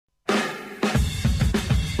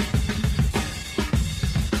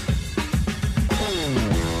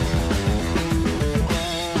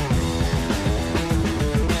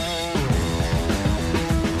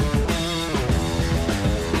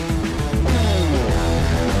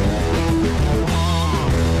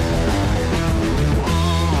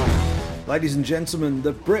Ladies and gentlemen,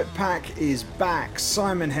 the Brit Pack is back.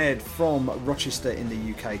 Simon Head from Rochester in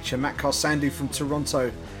the UK, Chamatkar Sandhu from Toronto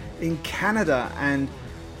in Canada, and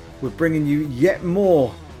we're bringing you yet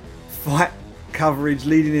more fight coverage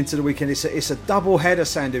leading into the weekend. It's a double header,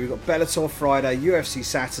 Sandhu. We've got Bellator Friday, UFC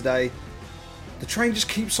Saturday. The train just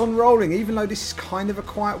keeps on rolling. Even though this is kind of a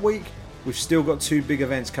quiet week, we've still got two big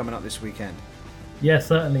events coming up this weekend. Yeah,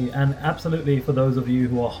 certainly, and absolutely for those of you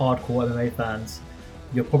who are hardcore MMA fans,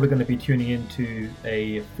 you're probably going to be tuning into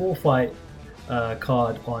a 4-fight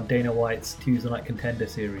card on Dana White's Tuesday Night Contender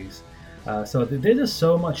Series. So there's just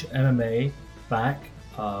so much MMA back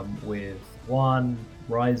with One,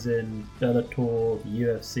 Ryzen, Bellator, the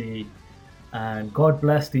UFC, and God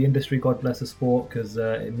bless the industry, God bless the sport, because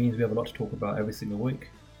it means we have a lot to talk about every single week.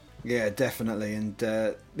 Yeah, definitely. And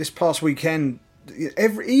this past weekend,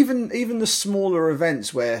 even the smaller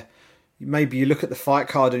events where maybe you look at the fight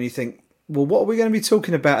card and you think, well, what are we going to be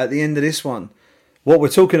talking about at the end of this one? What we're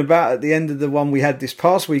talking about at the end of the one we had this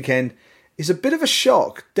past weekend is a bit of a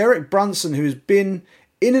shock. Derek Brunson, who's been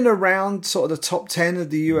in and around sort of the top 10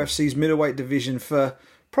 of the UFC's middleweight division for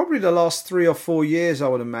probably the last 3 or 4 years, I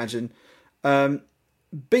would imagine,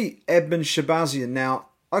 beat Edmund Shahbazyan. Now,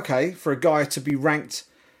 okay, for a guy to be ranked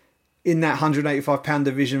in that 185-pound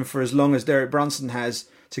division for as long as Derek Brunson has,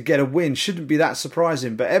 to get a win shouldn't be that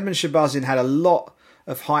surprising. But Edmund Shahbazyan had a lot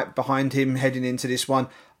of hype behind him heading into this one.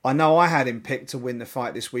 I know I had him picked to win the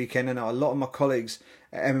fight this weekend, and a lot of my colleagues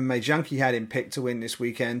at MMA Junkie had him picked to win this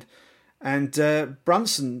weekend. And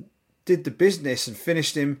Brunson did the business and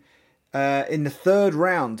finished him in the third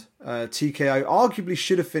round. TKO arguably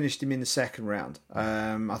should have finished him in the second round.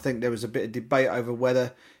 I think there was a bit of debate over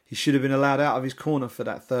whether he should have been allowed out of his corner for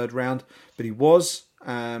that third round, but he was,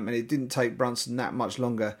 and it didn't take Brunson that much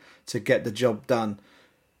longer to get the job done.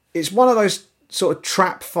 It's one of those sort of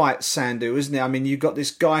trap fights, Sandhu, isn't it? I mean, you've got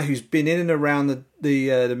this guy who's been in and around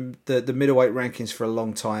the middleweight rankings for a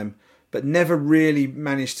long time, but never really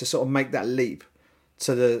managed to sort of make that leap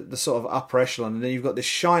to the sort of upper echelon. And then you've got this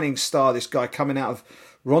shining star, this guy coming out of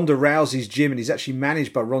Ronda Rousey's gym, and he's actually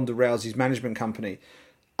managed by Ronda Rousey's management company.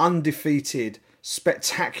 Undefeated,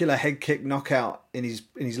 spectacular head kick knockout in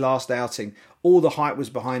his last outing. All the hype was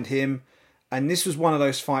behind him. And this was one of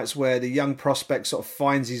those fights where the young prospect sort of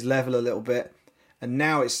finds his level a little bit. And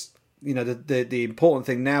now it's, the important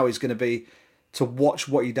thing now is going to be to watch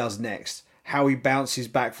what he does next, how he bounces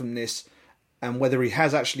back from this, and whether he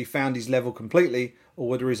has actually found his level completely or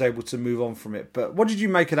whether he's able to move on from it. But what did you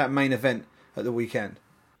make of that main event at the weekend?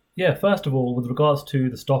 Yeah, first of all, with regards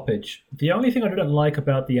to the stoppage, the only thing I didn't like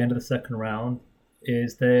about the end of the second round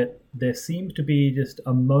is that there seemed to be just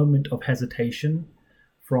a moment of hesitation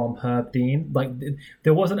from Herb Dean. Like,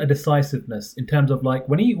 there wasn't a decisiveness in terms of, like,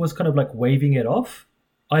 when he was kind of like waving it off,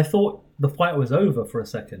 I thought the fight was over for a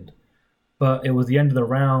second, but it was the end of the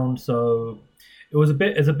round, so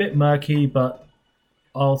it's a bit murky. But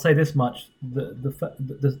I'll say this much: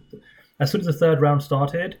 as soon as the third round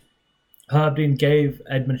started, Herb Dean gave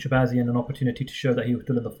Edmund Shahbazyan an opportunity to show that he was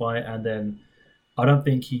still in the fight, and then I don't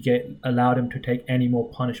think he allowed him to take any more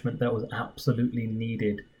punishment that was absolutely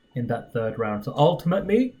needed in that third round. So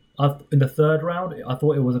ultimately, in the third round, I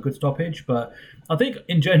thought it was a good stoppage. But I think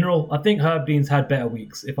in general, I think Herb Dean's had better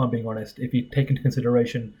weeks, if I'm being honest, if you take into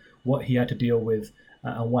consideration what he had to deal with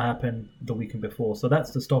and what happened the weekend before. So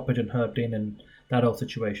that's the stoppage in Herb Dean and that whole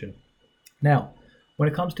situation. Now, when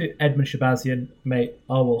it comes to Edmund Shahbazyan, mate,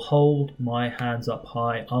 I will hold my hands up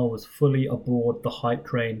high. I was fully aboard the hype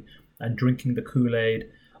train and drinking the Kool-Aid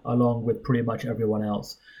along with pretty much everyone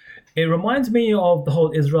else. It reminds me of the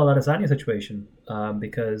whole Israel Adesanya situation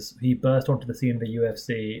because he burst onto the scene in the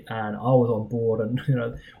UFC and I was on board,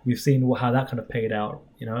 and we've seen how that kind of paid out,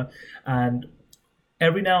 and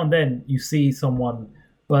every now and then you see someone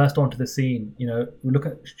burst onto the scene. We look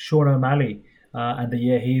at Sean O'Malley and the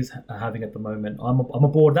year he's having at the moment. I'm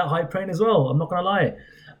aboard that hype train as well. I'm not going to lie.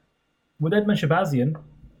 With Edmund Shahbazyan,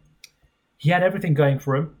 he had everything going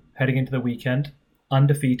for him heading into the weekend,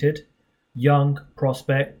 undefeated, young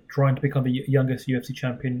prospect, trying to become the youngest UFC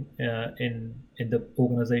champion in the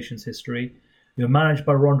organization's history. You're managed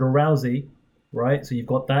by Ronda Rousey, right? So you've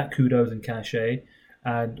got that kudos and cachet.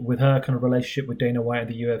 And with her kind of relationship with Dana White and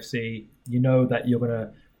the UFC, you know that you're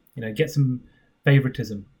going to, get some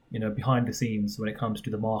favoritism, behind the scenes when it comes to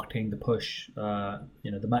the marketing, the push, the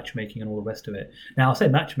matchmaking and all the rest of it. Now, I'll say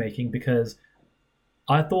matchmaking because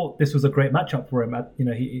I thought this was a great matchup for him.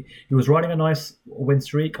 He was riding a nice win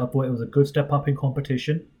streak. I thought it was a good step up in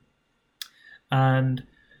competition. And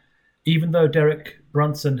even though Derek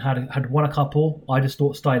Brunson had won a couple, I just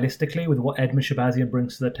thought stylistically with what Edmund Shahbazyan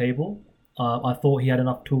brings to the table, I thought he had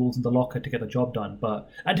enough tools in the locker to get the job done.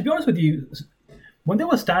 And to be honest with you, when they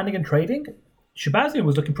were standing and trading, Shahbazyan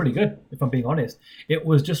was looking pretty good, if I'm being honest. It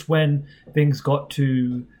was just when things got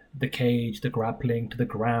to the cage, the grappling, to the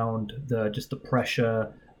ground, the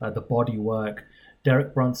pressure, the body work,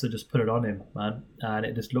 Derek Brunson just put it on him, man. And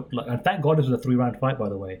it just looked like... And thank God this was a 3-round fight, by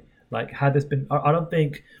the way. Like, had this been... I don't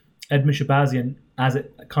think Edmund Shahbazyan, as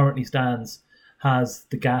it currently stands, has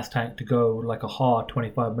the gas tank to go like a hard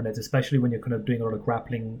 25 minutes, especially when you're kind of doing a lot of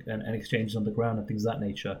grappling and exchanges on the ground and things of that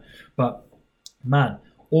nature. But, man,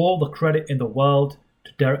 all the credit in the world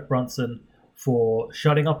to Derek Brunson for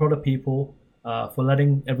shutting up a lot of people, for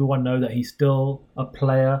letting everyone know that he's still a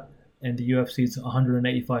player in the UFC's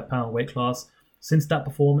 185-pound weight class. Since that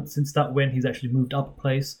performance, since that win, he's actually moved up a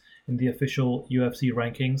place in the official UFC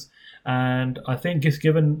rankings. And I think just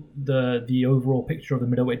given the overall picture of the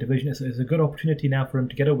middleweight division, it's a good opportunity now for him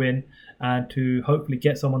to get a win and to hopefully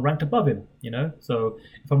get someone ranked above him, you know? So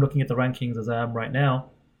if I'm looking at the rankings as I am right now,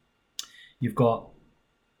 you've got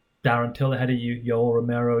Darren Till ahead of you, Yoel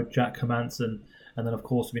Romero, Jack Hermansson, and then of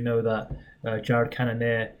course we know that Jared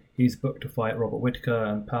Cannonier, he's booked to fight Robert Whittaker,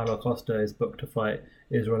 and Paulo Costa is booked to fight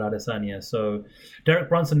Israel Adesanya. So Derek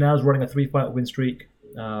Brunson now is running a 3-fight win streak,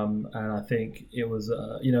 and I think it was,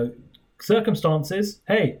 circumstances.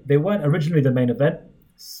 Hey, they weren't originally the main event,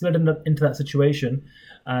 slid into that situation,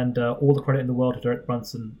 and all the credit in the world to Derek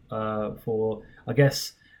Brunson for, I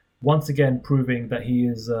guess, once again proving that he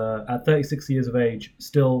is, at 36 years of age,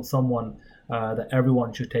 still someone that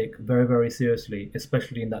everyone should take very, very seriously,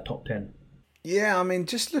 especially in that top 10. Yeah, I mean,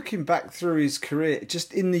 just looking back through his career,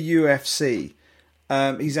 just in the UFC,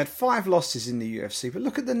 he's had 5 losses in the UFC, but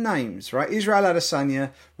look at the names, right? Israel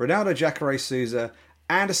Adesanya, Ronaldo Jacare Souza,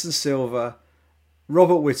 Anderson Silva,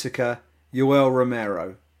 Robert Whittaker, Yoel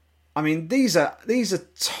Romero. I mean, these are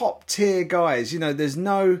top tier guys. You know, there's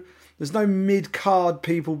no mid card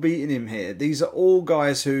people beating him here. These are all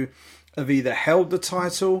guys who have either held the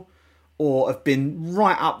title or have been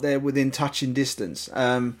right up there within touching distance.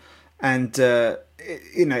 He's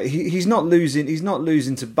not losing. He's not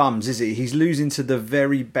losing to bums, is he? He's losing to the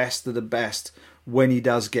very best of the best when he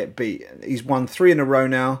does get beat. He's won 3 in a row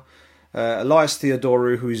now. Elias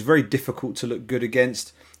Theodorou, who is very difficult to look good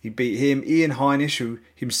against, he beat him. Ian Heinisch, who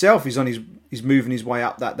himself is he's moving his way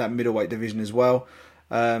up that middleweight division as well.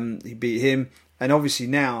 He beat him, and obviously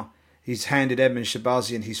now he's handed Edmund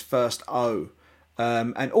Shahbazyan his first O.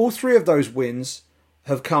 And all 3 of those wins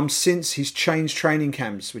have come since he's changed training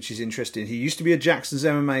camps, which is interesting. He used to be a Jackson's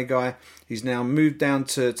MMA guy. He's now moved down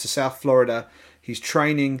to South Florida. He's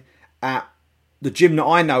training at the gym that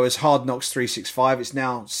I know as Hard Knocks 365. It's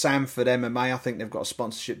now Sanford MMA. I think they've got a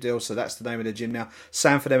sponsorship deal, so that's the name of the gym now.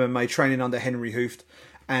 Sanford MMA, training under Henry Hooft.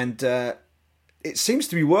 And it seems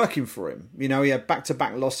to be working for him. You know, he had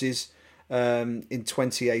back-to-back losses in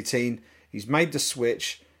 2018. He's made the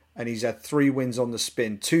switch, and he's had 3 wins on the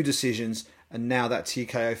spin, 2 decisions, and now that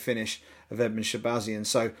TKO finish of Edmund Shahbazyan.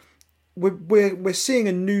 So we're seeing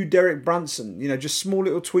a new Derek Brunson. You know, just small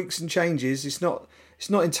little tweaks and changes. It's not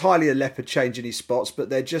entirely a leopard change in his spots, but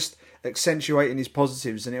they're just accentuating his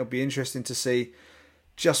positives, and it'll be interesting to see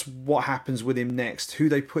just what happens with him next, who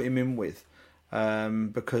they put him in with,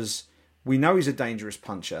 because we know he's a dangerous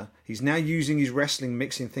puncher. He's now using his wrestling,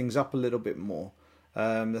 mixing things up a little bit more.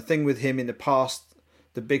 The thing with him in the past,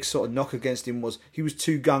 the big sort of knock against him was he was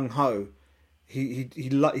too gung-ho. He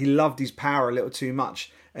loved his power a little too much,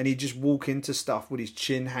 and he'd just walk into stuff with his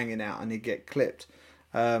chin hanging out and he'd get clipped.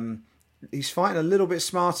 He's fighting a little bit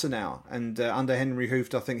smarter now, and under Henry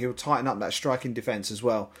Hooft, I think he'll tighten up that striking defence as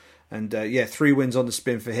well. And 3 wins on the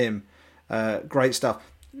spin for him. Great stuff.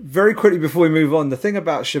 Very quickly before we move on, the thing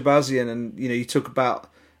about Shahbazyan, and you talk about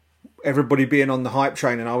everybody being on the hype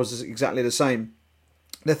train, and I was exactly the same.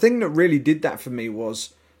 The thing that really did that for me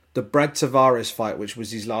was the Brad Tavares fight, which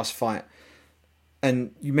was his last fight.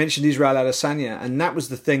 And you mentioned Israel Adesanya, and that was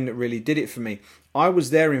the thing that really did it for me. I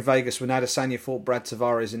was there in Vegas when Adesanya fought Brad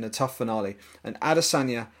Tavares in the TUF finale, and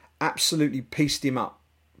Adesanya absolutely pieced him up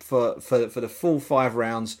for the full 5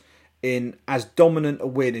 rounds in as dominant a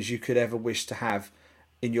win as you could ever wish to have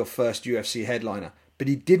in your first UFC headliner. But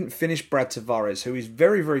he didn't finish Brad Tavares, who is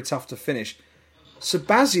very, very tough to finish.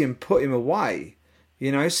 Shahbazyan put him away.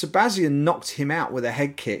 Shahbazyan knocked him out with a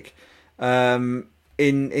head kick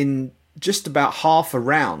in just about half a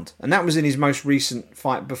round, and that was in his most recent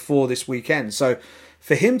fight before this weekend. So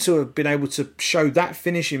for him to have been able to show that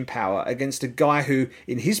finishing power against a guy who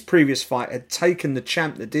in his previous fight had taken the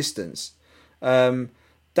champ the distance,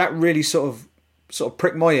 that really sort of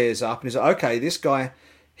pricked my ears up, and he's like, okay, this guy,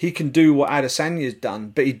 he can do what Adesanya's done,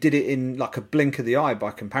 but he did it in like a blink of the eye by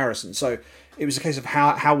comparison. So it was a case of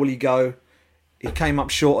how will he go? He came up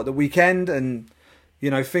short at the weekend, and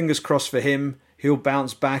fingers crossed for him. He'll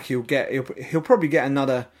bounce back. He'll probably get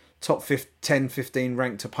another top 10, 15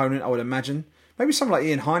 ranked opponent, I would imagine. Maybe someone like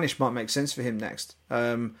Ian Heinisch might make sense for him next.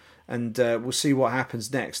 And we'll see what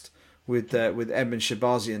happens next with Edmund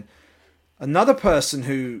Shahbazyan. Another person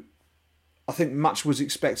who I think much was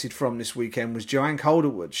expected from this weekend was Joanne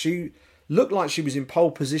Calderwood. She looked like she was in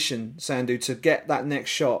pole position, Sandu, to get that next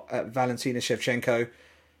shot at Valentina Shevchenko.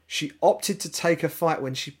 She opted to take a fight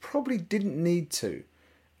when she probably didn't need to.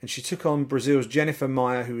 And she took on Brazil's Jennifer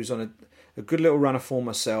Maia, who was on a good little run of form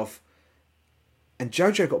herself. And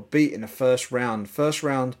Jojo got beat in the first round. First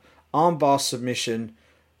round, armbar submission.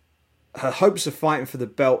 Her hopes of fighting for the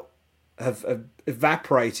belt have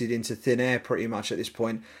evaporated into thin air pretty much at this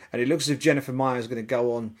point. And it looks as if Jennifer Maia is going to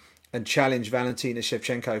go on and challenge Valentina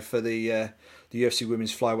Shevchenko for the UFC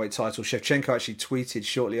Women's Flyweight title. Shevchenko actually tweeted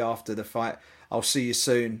shortly after the fight, "I'll see you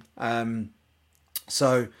soon."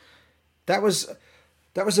 So that was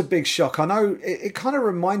a big shock. I know it kind of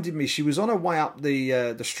reminded me, she was on her way up the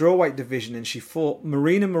strawweight division, and she fought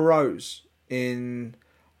Marina Moroz in,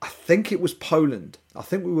 I think it was Poland. I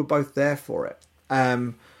think we were both there for it.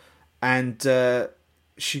 And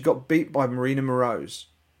she got beat by Marina Moroz,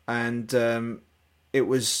 and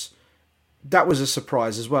that was a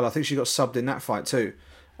surprise as well. I think she got subbed in that fight too,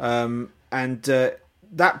 and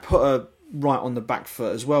that put her right on the back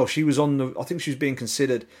foot as well. She was I think she was being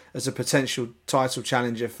considered as a potential title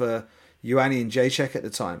challenger for Ioanni and Jacek at the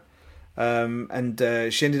time, and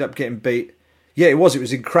she ended up getting beat. Yeah, it was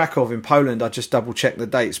in Krakow in Poland. I just double checked the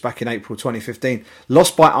dates, back in April 2015.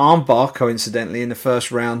 Lost by armbar, coincidentally, in the first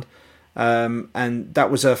round. And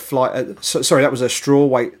that was that was a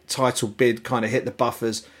strawweight title bid, kind of hit the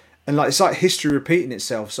buffers, and it's like history repeating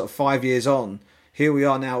itself. Sort of 5 years on, here we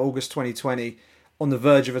are now, August 2020, on the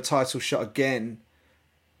verge of a title shot again.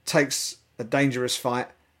 Takes a dangerous fight,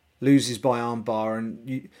 loses by armbar,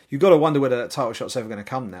 and you got to wonder whether that title shot's ever going to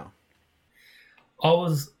come now. I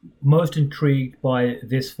was most intrigued by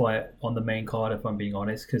this fight on the main card, if I'm being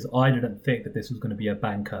honest, because I didn't think that this was going to be a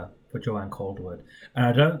banker for Joanne Calderwood. And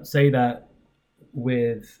I don't say that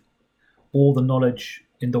with all the knowledge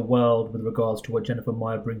in the world with regards to what Jennifer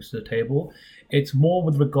Maia brings to the table. It's more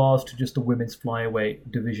with regards to just the women's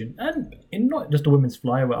flyweight division, and in not just the women's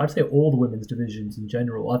flyweight, I'd say all the women's divisions in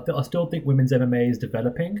general. I still think women's MMA is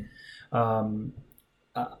developing.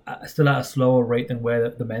 Still at a slower rate than where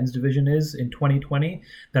the men's division is in 2020,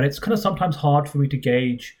 that it's kind of sometimes hard for me to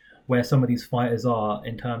gauge where some of these fighters are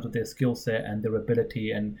in terms of their skill set and their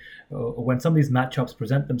ability. And when some of these matchups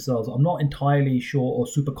present themselves, I'm not entirely sure or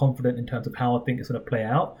super confident in terms of how I think it's going to play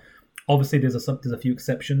out. Obviously, there's a few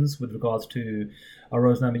exceptions with regards to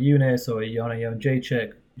Rose Namajunas or Yana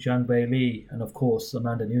Jacek, Zhang Weili, and of course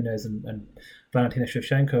Amanda Nunes and Valentina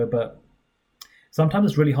Shevchenko, but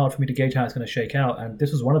sometimes it's really hard for me to gauge how it's going to shake out, and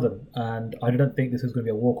this was one of them. And I didn't think this was going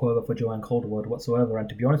to be a walkover for Joanne Calderwood whatsoever. And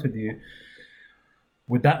to be honest with you,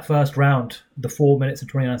 with that first round, the 4 minutes and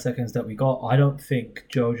 29 seconds that we got, I don't think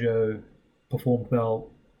Jojo performed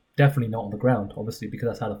well. Definitely not on the ground, obviously, because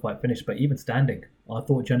that's how the fight finished. But even standing, I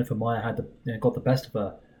thought Jennifer Maia had got the best of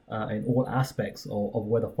her in all aspects of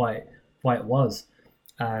where the fight was.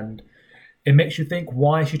 And it makes you think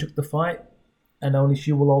why she took the fight, and only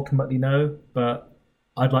she will ultimately know. But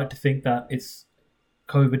I'd like to think that it's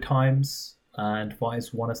COVID times and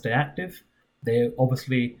fighters want to stay active. They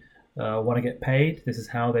obviously want to get paid. This is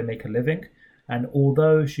how they make a living. And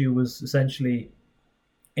although she was essentially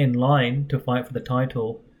in line to fight for the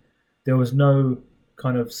title, there was no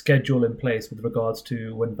kind of schedule in place with regards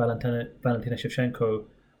to when Valentina Shevchenko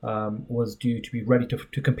was due to be ready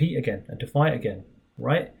to compete again and to fight again,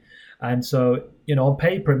 right? And so, on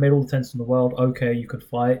paper, it made all the sense in the world. Okay, you could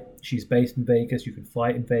fight. She's based in Vegas. You can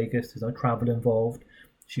fight in Vegas. There's no travel involved.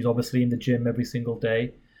 She's obviously in the gym every single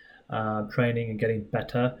day, training and getting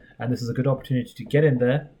better. And this is a good opportunity to get in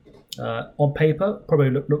there. On paper, probably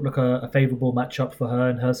look like a favourable matchup for her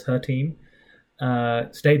and her team.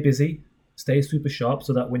 Stay busy, stay super sharp,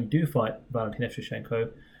 so that when you do fight Valentina Shevchenko,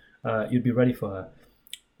 you'd be ready for her.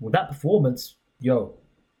 With that performance,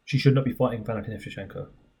 she should not be fighting Valentina Shevchenko.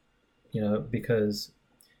 Because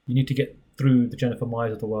you need to get through the Jennifer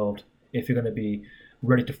Maias of the world if you're going to be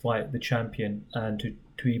ready to fight the champion and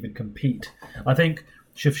to even compete. I think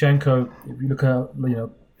Shevchenko, if you look at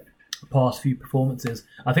past few performances,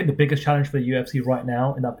 I think the biggest challenge for the UFC right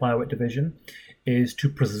now in that flyweight division is to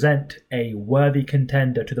present a worthy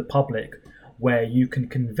contender to the public where you can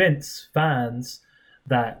convince fans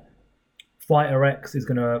that Fighter X is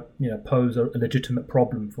going to pose a legitimate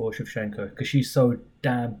problem for Shevchenko because she's so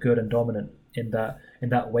damn good and dominant in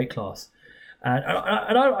that weight class. And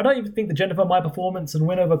I don't even think the Jennifer Maia performance and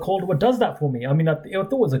win over Calderwood does that for me. I mean, I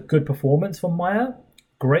thought it was a good performance from Maia.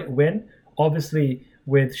 Great win. Obviously,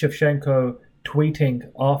 with Shevchenko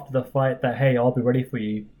tweeting after the fight that, hey, I'll be ready for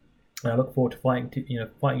you, and I look forward to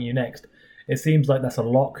fighting you next. It seems like that's a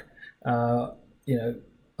lock. I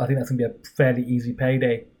think that's going to be a fairly easy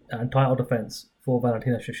payday and title defense for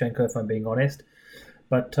Valentina Shevchenko, if I'm being honest.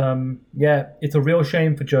 But it's a real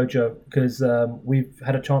shame for Jojo because we've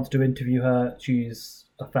had a chance to interview her. She's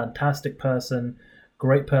a fantastic person,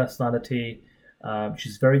 great personality.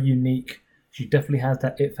 She's very unique. She definitely has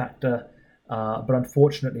that it factor. But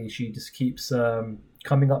unfortunately, she just keeps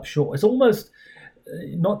coming up short. It's almost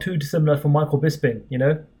not too dissimilar from Michael Bisping,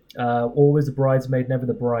 always the bridesmaid, never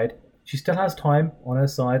the bride. She still has time on her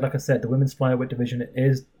side. Like I said, the women's flyweight division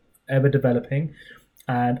is ever developing.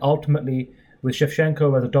 And ultimately, with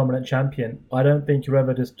Shevchenko as a dominant champion, I don't think you're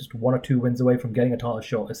ever just 1 or 2 wins away from getting a title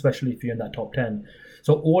shot, especially if you're in that top 10.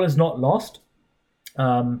 So all is not lost.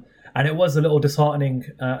 And it was a little disheartening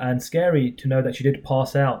and scary to know that she did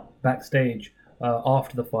pass out backstage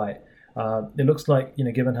after the fight. It looks like,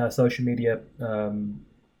 given her social media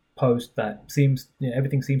post, that seems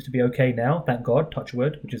everything seems to be okay now. Thank God, touch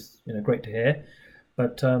wood, which is great to hear.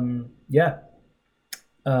 But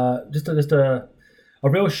just a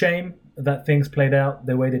real shame that things played out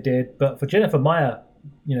the way they did. But for Jennifer Maia,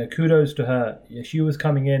 kudos to her. She was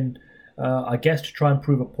coming in, I guess, to try and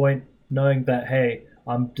prove a point, knowing that, hey,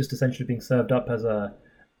 I'm just essentially being served up as a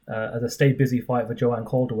stay busy fight for Joanne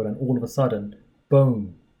Calderwood, and all of a sudden,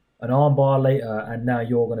 boom, an armbar later, and now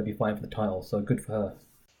you're going to be fighting for the title. So good for her.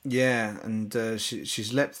 Yeah, and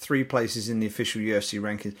she's leapt 3 places in the official UFC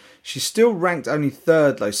rankings. She's still ranked only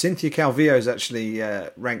 3rd, though. Cynthia Calvillo is actually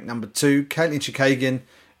ranked number 2. Caitlin Chookagian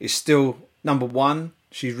is still number 1.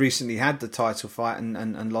 She's recently had the title fight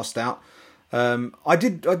and lost out. I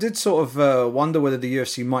did sort of wonder whether the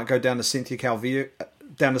UFC might go down the Cynthia Calvillo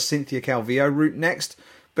route next,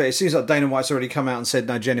 but it seems like Dana White's already come out and said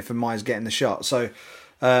no, Jennifer Maia's getting the shot. So,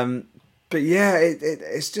 but yeah,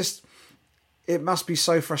 it's just. It must be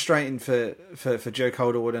so frustrating for Jo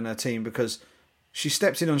Calderwood and her team because she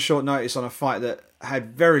stepped in on short notice on a fight that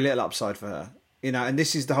had very little upside for her. And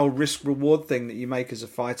this is the whole risk-reward thing that you make as a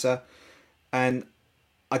fighter. And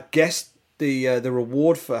I guess the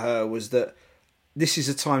reward for her was that this is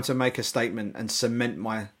a time to make a statement and cement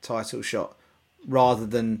my title shot rather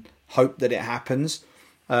than hope that it happens.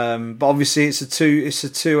 But obviously it's a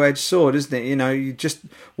two-edged sword, isn't it? You just,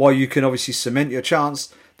 while you can obviously cement your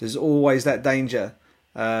chance, there's always that danger,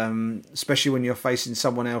 especially when you're facing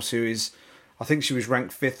someone else who is, I think she was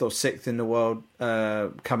ranked 5th or 6th in the world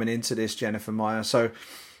coming into this, Jennifer Maia. So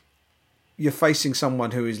you're facing someone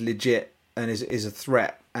who is legit and is a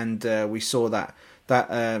threat, and we saw that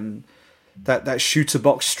shooter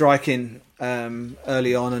box striking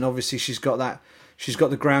early on, and obviously she's got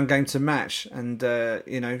the ground game to match, and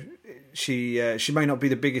she may not be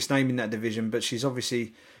the biggest name in that division, but she's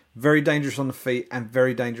obviously very dangerous on the feet and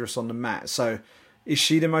very dangerous on the mat. So is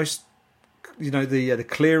she the most, the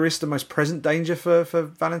clearest, the most present danger for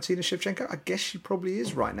Valentina Shevchenko? I guess she probably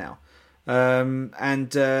is right now.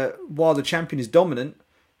 And while the champion is dominant,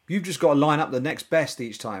 you've just got to line up the next best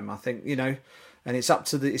each time, I think, and it's up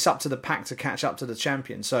to the pack to catch up to the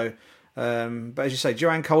champion. So, but as you say,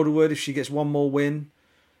 Joanne Calderwood, if she gets one more win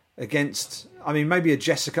against, maybe a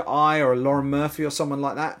Jessica Ai or a Lauren Murphy or someone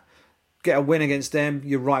like that, get a win against them,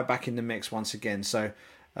 you're right back in the mix once again. So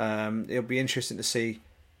it'll be interesting to see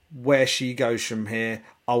where she goes from here.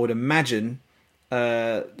 I would imagine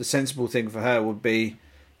the sensible thing for her would be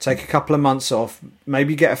take a couple of months off,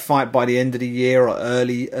 maybe get a fight by the end of the year or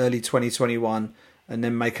early 2021, and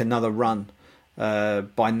then make another run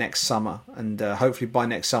by next summer. And hopefully by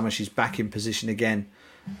next summer she's back in position again.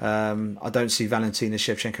 I don't see Valentina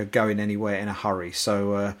Shevchenko going anywhere in a hurry,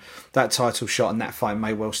 so that title shot and that fight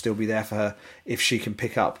may well still be there for her if she can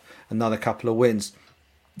pick up another couple of wins.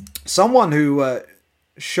 Someone who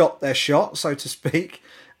shot their shot, so to speak,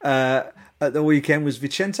 at the weekend was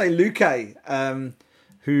Vicente Luque,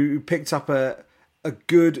 who picked up a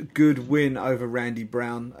good win over Randy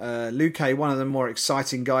Brown. Luque, one of the more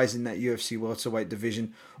exciting guys in that UFC welterweight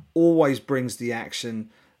division, always brings the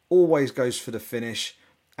action, always goes for the finish.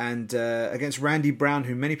 And against Randy Brown,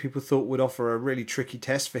 who many people thought would offer a really tricky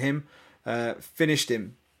test for him, finished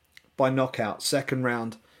him by knockout, second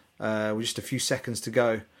round, with just a few seconds to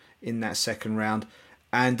go in that second round,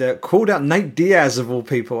 and called out Nate Diaz of all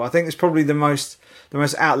people. I think it's probably the most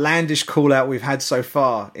outlandish call out we've had so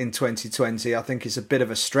far in 2020. I think it's a bit of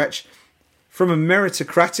a stretch. from a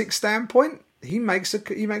meritocratic standpoint, he makes a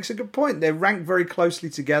good point. They're ranked very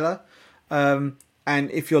closely together, and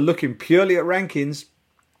if you're looking purely at rankings,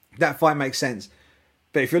 that fight makes sense.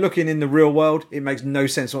 But if you're looking in the real world, it makes no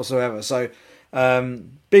sense whatsoever. So,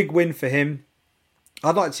 big win for him.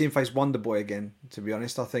 I'd like to see him face Wonderboy again, to be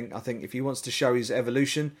honest. I think if he wants to show his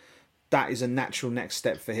evolution, that is a natural next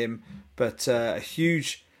step for him. But a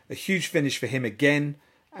huge finish for him again.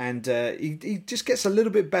 And he just gets a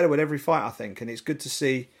little bit better with every fight, I think. And it's good to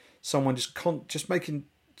see someone just making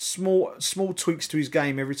small tweaks to his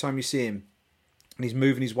game every time you see him. And he's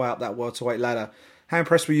moving his way up that welterweight ladder. How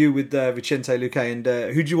impressed were you with Vicente Luque? And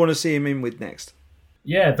who do you want to see him in with next?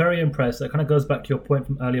 Yeah, very impressed. That kind of goes back to your point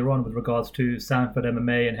from earlier on with regards to Sanford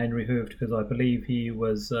MMA and Henry Hooft, because I believe he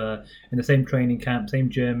was in the same training camp, same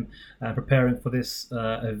gym, preparing for this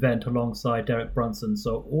event alongside Derek Brunson.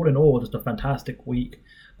 So all in all, just a fantastic week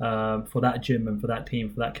for that gym and for that team,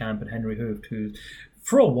 for that camp, and Henry Hooft, who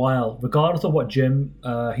for a while, regardless of what gym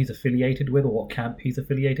he's affiliated with or what camp he's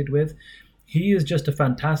affiliated with, he is just a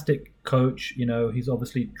fantastic coach. You know, he's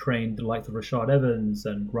obviously trained the likes of Rashad Evans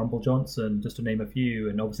and Rumble Johnson, just to name a few.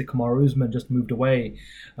 And obviously Kamaru Usman just moved away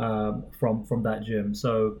from that gym.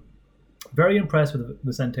 So very impressed with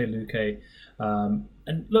Vicente Luque.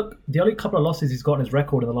 And look, the only couple of losses he's got in his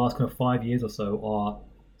record in the last kind of 5 years or so are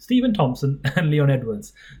Stephen Thompson and Leon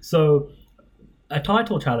Edwards. So a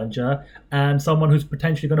title challenger and someone who's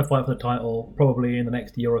potentially going to fight for the title probably in the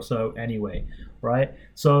next year or so anyway, right?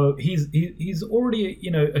 So he's already,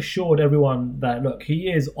 you know, assured everyone that, look,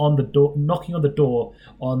 he is on the door, knocking on the door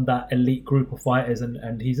on that elite group of fighters,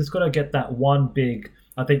 and he's just got to get that one big,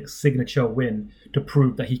 I think, signature win to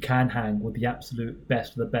prove that he can hang with the absolute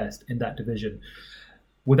best of the best in that division.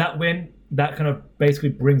 With that win, that kind of basically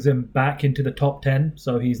brings him back into the top 10.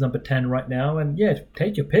 So he's number 10 right now. And yeah,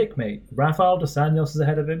 take your pick, mate. Rafael dos Anjos is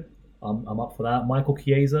ahead of him. I'm up for that. Michael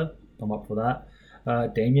Chiesa, I'm up for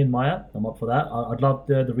that. Damian Maia, I'm up for that. I'd love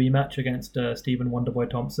the rematch against Stephen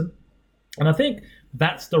Wonderboy Thompson. And I think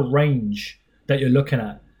that's the range that you're looking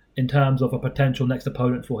at in terms of a potential next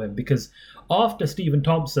opponent for him. Because after Stephen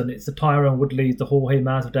Thompson, it's the Tyrone Woodleys, the Jorge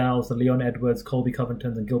Masvidals, the Leon Edwards, Colby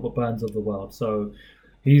Covingtons, and Gilbert Burns of the world. So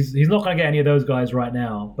he's not going to get any of those guys right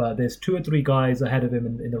now, but there's 2 or 3 guys ahead of him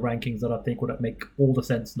in the rankings that I think would make all the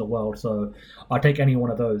sense in the world. So I'll take any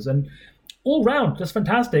one of those. And all round, just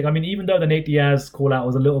fantastic. I mean, even though the Nate Diaz call out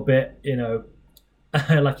was a little bit, you know,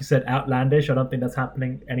 like you said, outlandish, I don't think that's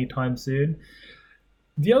happening anytime soon.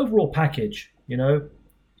 The overall package, you know,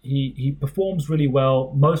 he performs really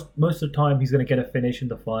well. Most of the time, he's going to get a finish in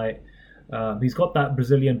the fight. He's got that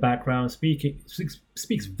Brazilian background,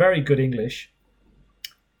 speaks very good English.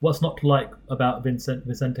 What's not to like about Vicente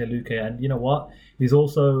Luque? And you know what? He's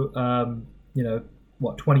also,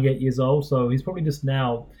 28 years old. So he's probably just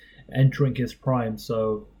now entering his prime.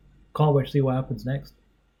 So can't wait to see what happens next.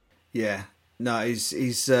 Yeah, no,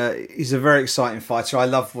 he's a very exciting fighter. I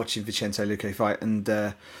love watching Vicente Luque fight, and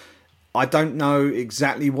I don't know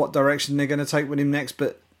exactly what direction they're going to take with him next,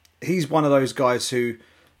 but he's one of those guys who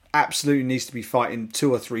absolutely needs to be fighting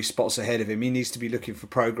 2 or 3 spots ahead of him. He needs to be looking for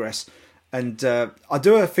progress. And I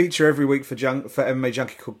do a feature every week for MMA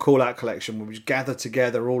Junkie called Call Out Collection, where we gather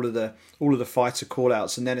together all of the fighter call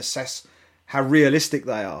outs and then assess how realistic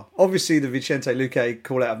they are. Obviously, the Vicente Luque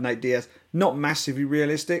call out of Nate Diaz, not massively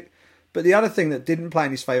realistic, but the other thing that didn't play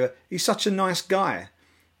in his favour, he's such a nice guy.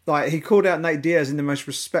 Like, he called out Nate Diaz in the most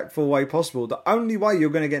respectful way possible. The only way you're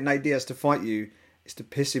going to get Nate Diaz to fight you is to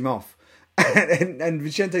piss him off. And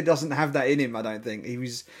Vicente doesn't have that in him, I don't think. He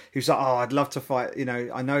was like, oh, I'd love to fight, you know,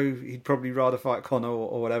 I know he'd probably rather fight Conor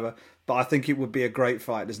or whatever, but I think it would be a great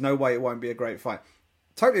fight. There's no way it won't be a great fight.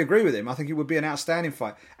 Totally agree with him. I think it would be an outstanding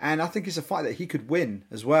fight. And I think it's a fight that he could win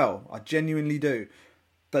as well. I genuinely do.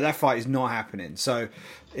 But that fight is not happening. So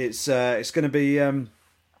it's going to be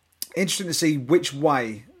interesting to see which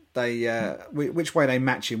way they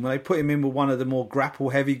match him. Will they put him in with one of the more grapple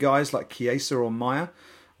heavy guys like Chiesa or Maia?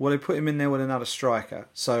 Will they put him in there with another striker?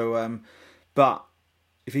 So, but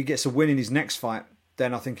if he gets a win in his next fight,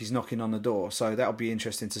 then I think he's knocking on the door. So that'll be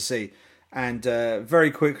interesting to see. And very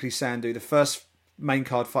quickly, Sandu, the first main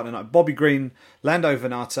card fight tonight, Bobby Green, Lando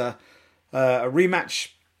Venata, a rematch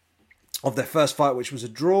of their first fight, which was a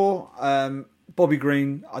draw. Bobby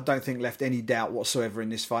Green, I don't think left any doubt whatsoever in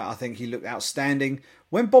this fight. I think he looked outstanding.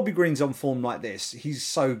 When Bobby Green's on form like this, he's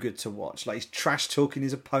so good to watch. Like, he's trash talking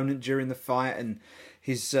his opponent during the fight, and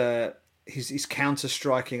his counter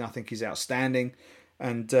striking, I think, is outstanding.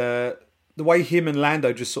 And the way him and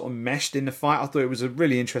Lando just sort of meshed in the fight, I thought it was a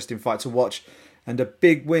really interesting fight to watch, and a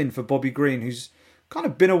big win for Bobby Green, who's kind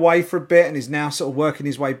of been away for a bit and is now sort of working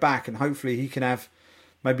his way back, and hopefully he can have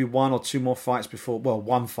maybe one or two more fights before,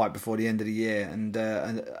 one fight before the end of the year, and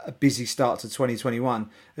a busy start to 2021.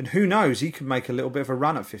 And who knows, he could make a little bit of a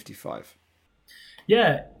run at 55.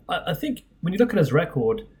 Yeah, I think when you look at his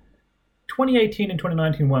record, 2018 and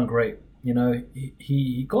 2019 weren't great.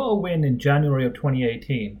 He got a win in January of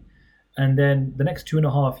 2018, and then the next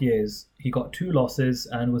 2.5 years, he got 2 losses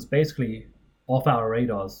and was basically off our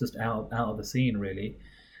radars, just out of the scene, really.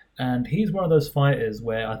 And he's one of those fighters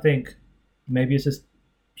where I think maybe it's just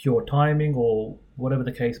pure timing or whatever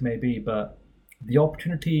the case may be, but the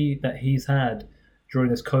opportunity that he's had during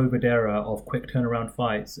this COVID era of quick turnaround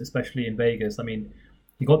fights, especially in Vegas. I mean,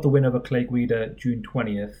 he got the win over Clay Guida June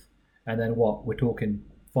 20th, and then we're talking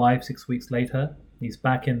 5-6 weeks later, he's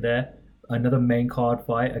back in there, another main card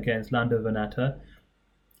fight against Lando Venata.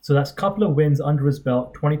 So that's a couple of wins under his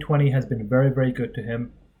belt. 2020 has been very, very good to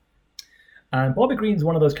him. And Bobby Green's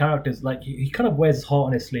one of those characters, like he kind of wears his heart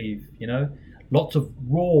on his sleeve, Lots of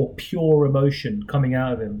raw, pure emotion coming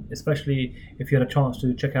out of him, especially if you had a chance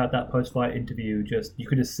to check out that post-fight interview. You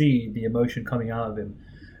could just see the emotion coming out of him.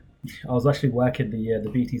 I was actually working the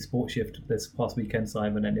BT Sports shift this past weekend,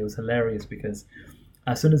 Simon, and it was hilarious because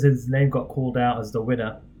as soon as his name got called out as the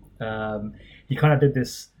winner, he kind of did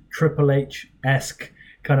this Triple H-esque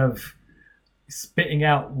kind of spitting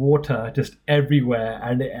out water just everywhere,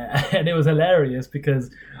 and it was hilarious because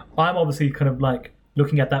I'm obviously kind of like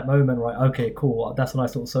looking at that moment, right? Okay, cool. That's a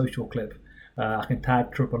nice little social clip. I can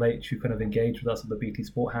tag Triple H, who kind of engaged with us with the BT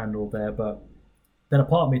Sport handle there. But then a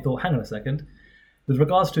part of me thought, hang on a second. With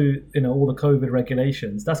regards to all the COVID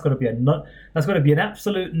regulations, that's got to be an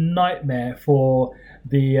absolute nightmare for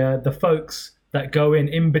the folks that go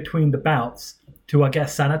in between the bouts to, I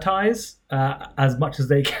guess, sanitize as much as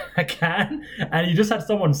they can. And you just had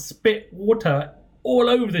someone spit water all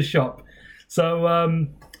over the shop. So,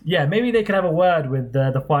 yeah, maybe they can have a word with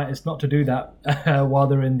the fighters not to do that while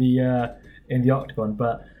they're in the octagon.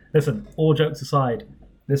 But listen, all jokes aside,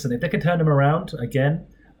 if they can turn him around again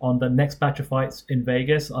on the next batch of fights in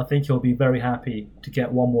Vegas, I think he'll be very happy to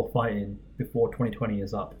get one more fight in before 2020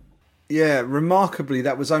 is up. Yeah, remarkably,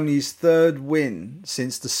 that was only his 3rd win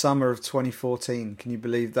since the summer of 2014. Can you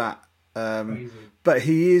believe that? But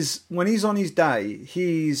when he's on his day,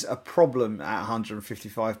 he's a problem at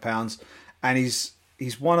 155 pounds, and he's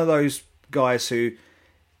one of those guys who,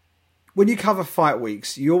 when you cover fight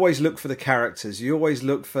weeks, you always look for the characters. You always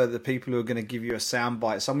look for the people who are going to give you a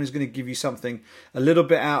soundbite. Someone who's going to give you something a little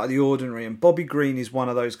bit out of the ordinary. And Bobby Green is one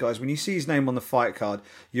of those guys. When you see his name on the fight card,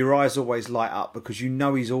 your eyes always light up because you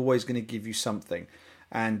know he's always going to give you something.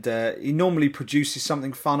 And he normally produces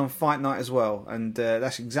something fun on fight night as well. And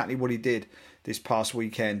that's exactly what he did this past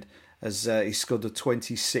weekend as he scored the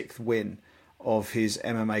 26th win of his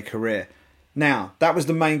MMA career. Now, that was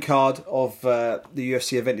the main card of the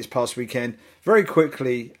UFC event this past weekend. Very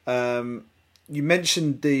quickly, you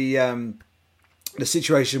mentioned the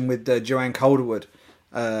situation with Joanne Calderwood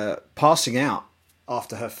passing out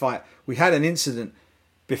after her fight. We had an incident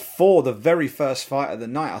before the very first fight of the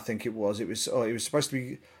night. I think it was. It was supposed to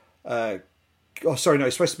be. It's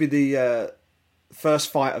supposed to be the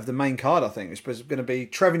first fight of the main card. I think it was supposed to going to be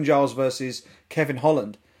Trevin Giles versus Kevin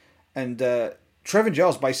Holland, and Trevin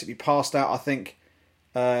Giles basically passed out, I think,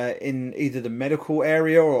 in either the medical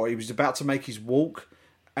area or he was about to make his walk,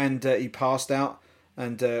 and he passed out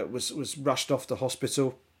and was rushed off to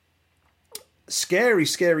hospital. Scary,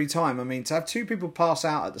 scary time. I mean, to have 2 people pass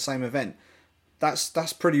out at the same event,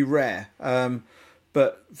 that's pretty rare.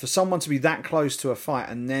 But for someone to be that close to a fight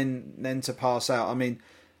and then to pass out, I mean,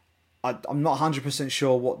 I'm not 100%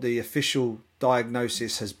 sure what the official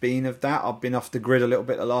diagnosis has been of that. I've been off the grid a little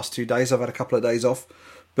bit the last 2 days. I've had a couple of days off.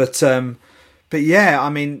 But yeah, I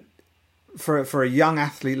mean, for a young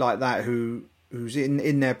athlete like that who's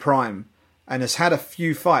in their prime and has had a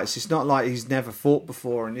few fights, it's not like he's never fought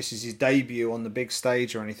before and this is his debut on the big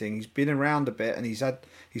stage or anything. He's been around a bit and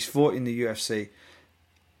he's fought in the UFC.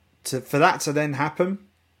 For that to then happen,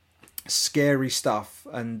 scary stuff,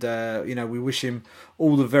 and we wish him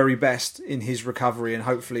all the very best in his recovery, and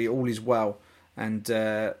hopefully all is well, and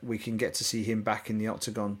we can get to see him back in the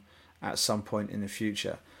octagon at some point in the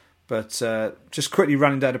future. But just quickly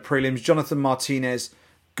running down the prelims, Jonathan Martinez,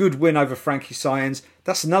 good win over Frankie Saenz.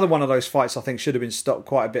 That's another one of those fights I think should have been stopped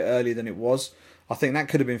quite a bit earlier than it was. I think that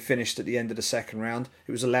could have been finished at the end of the 2nd round.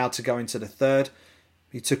 It was allowed to go into the 3rd.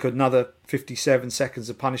 He took another 57 seconds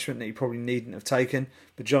of punishment that he probably needn't have taken.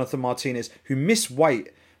 But Jonathan Martinez, who missed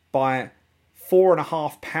weight by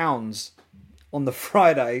 4.5 pounds on the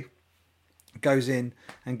Friday, goes in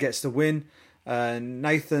and gets the win.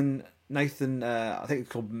 Nathan, I think it's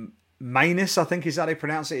called Manus, I think is how they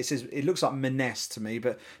pronounce it. It looks like Maness to me,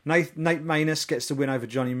 but Nate Manus gets the win over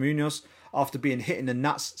Johnny Munoz after being hit in the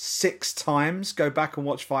nuts 6 times. Go back and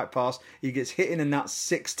watch Fight Pass. He gets hit in the nuts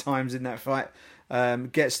 6 times in that fight.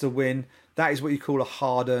 Gets the win. That is what you call a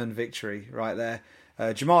hard-earned victory right there.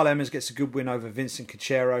 Jamal Emmers gets a good win over Vincent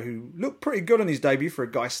Cachero, who looked pretty good on his debut for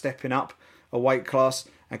a guy stepping up a weight class.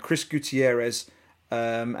 And Chris Gutierrez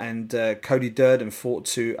and Cody Durden fought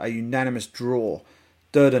to a unanimous draw.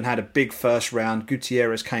 Durden had a big first round.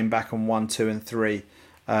 Gutierrez came back and won 2 and 3,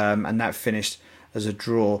 and that finished as a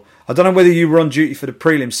draw. I don't know whether you were on duty for the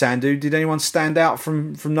prelim, Sandu. Did anyone stand out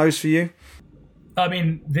from those for you? I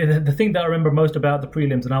mean, the thing that I remember most about the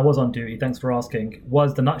prelims, and I was on duty, thanks for asking,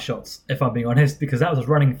 was the nut shots, if I'm being honest, because that was a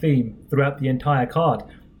running theme throughout the entire card.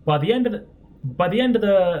 By the end of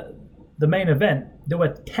the main event, there were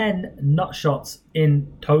 10 nut shots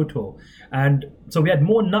in total. And so we had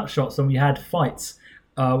more nut shots than we had fights,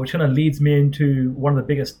 which kind of leads me into one of the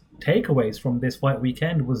biggest takeaways from this fight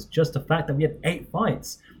weekend was just the fact that we had 8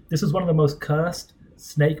 fights. This is one of the most cursed,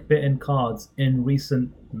 snake-bitten cards in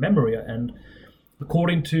recent memory. And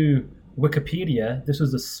according to Wikipedia, this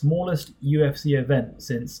was the smallest UFC event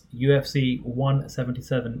since UFC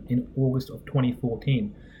 177 in August of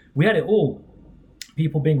 2014. We had it all.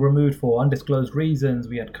 People being removed for undisclosed reasons.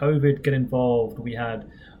 We had COVID get involved. We had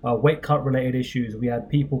weight cut related issues. We had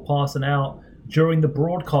people passing out during the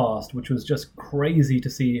broadcast, which was just crazy to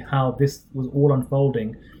see how this was all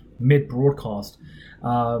unfolding mid-broadcast.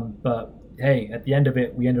 But hey, at the end of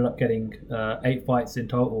it, we ended up getting 8 fights in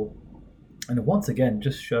total. And it once again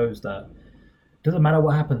just shows that it doesn't matter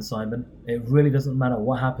what happens, Simon. It really doesn't matter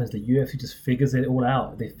what happens. The UFC just figures it all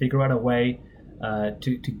out. They figure out a way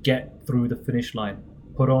to get through the finish line.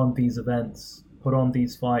 Put on these events. Put on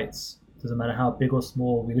these fights. Doesn't matter how big or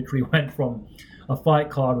small. We literally went from a fight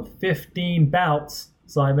card with 15 bouts,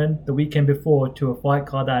 Simon, the weekend before, to a fight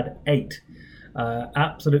card that had 8.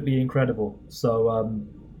 Absolutely incredible. So,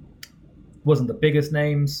 wasn't the biggest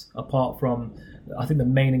names, apart from, I think the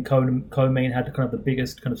main and co-main had kind of the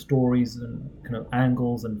biggest kind of stories and kind of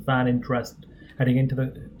angles and fan interest heading into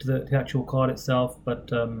the actual card itself.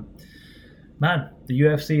 But man, the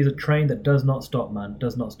UFC is a train that does not stop, man.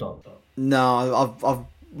 Does not stop. No, I've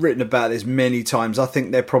written about this many times. I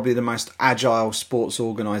think they're probably the most agile sports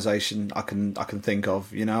organisation I can think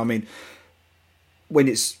of. You know, I mean, when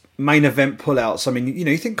it's main event pullouts, I mean, you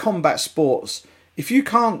know, you think combat sports, if you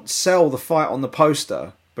can't sell the fight on the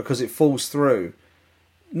poster because it falls through,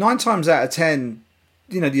 9 times out of 10,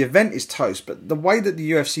 you know, the event is toast. But the way that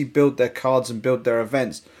the UFC build their cards and build their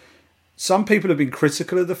events, some people have been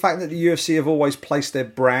critical of the fact that the UFC have always placed their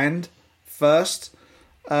brand first.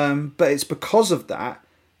 But it's because of that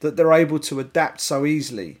they're able to adapt so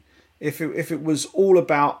easily. If it was all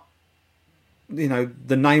about, you know,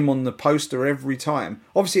 the name on the poster every time,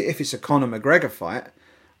 obviously if it's a Conor McGregor fight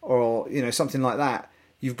or, you know, something like that,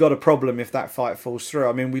 you've got a problem if that fight falls through.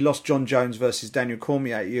 I mean, we lost John Jones versus Daniel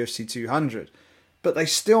Cormier at UFC 200, but they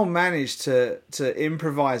still managed to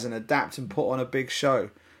improvise and adapt and put on a big show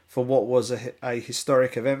for what was a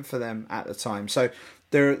historic event for them at the time. So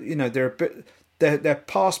they're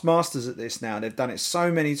past masters at this now. They've done it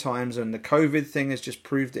so many times, and the COVID thing has just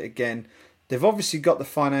proved it again. They've obviously got the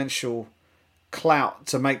financial clout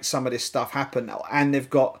to make some of this stuff happen, and they've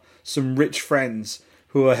got some rich friends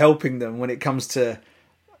who are helping them when it comes to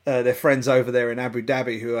their friends over there in Abu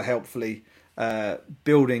Dhabi, who are helpfully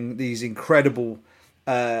building these incredible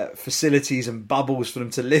facilities and bubbles for them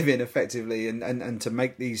to live in effectively and to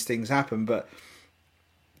make these things happen. But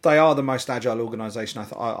they are the most agile organisation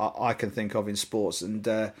I can think of in sports. And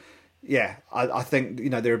I think, you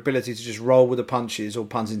know, their ability to just roll with the punches, or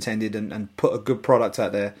puns intended, and put a good product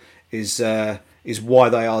out there is why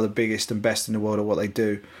they are the biggest and best in the world at what they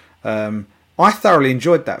do. I thoroughly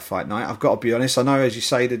enjoyed that fight night, I've got to be honest. I know, as you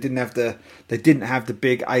say, they didn't have the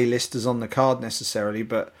big A-listers on the card necessarily,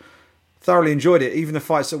 but thoroughly enjoyed it. Even the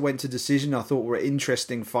fights that went to decision I thought were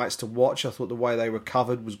interesting fights to watch. I thought the way they were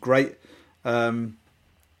covered was great. And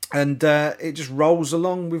it just rolls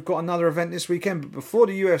along. We've got another event this weekend, but before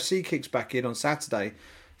the UFC kicks back in on Saturday,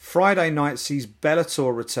 Friday night sees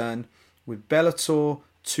Bellator return with Bellator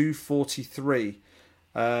 243.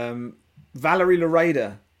 Valerie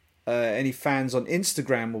Lareda, any fans on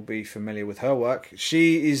Instagram will be familiar with her work.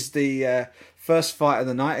 She is the first fight of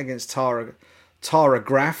the night against Tara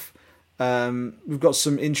Graf. We've got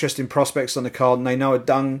some interesting prospects on the card. Nainoa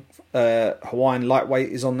Dung, Hawaiian lightweight,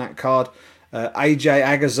 is on that card. AJ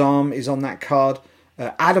Agazarm is on that card.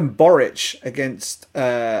 Adam Boric against...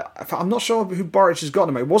 I'm not sure who Boric has got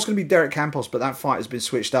him. It was going to be Derek Campos, but that fight has been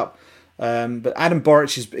switched up. But Adam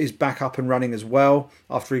Boric is back up and running as well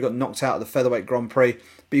after he got knocked out of the Featherweight Grand Prix.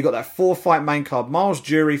 But you got that 4-fight main card. Miles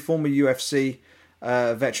Jury, former UFC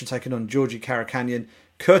veteran, taking on Georgi Karakanyan.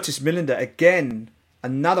 Curtis Millender, again,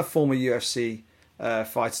 another former UFC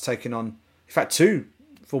fighter, taking on, in fact, two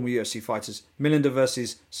former UFC fighters. Millender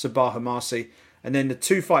versus Sabah Hamasi. And then the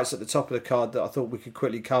two fights at the top of the card that I thought we could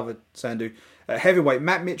quickly cover, Sandu. Heavyweight,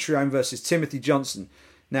 Matt Mitrione versus Timothy Johnson.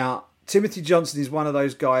 Now, Timothy Johnson is one of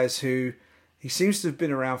those guys who, he seems to have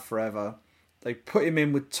been around forever. They put him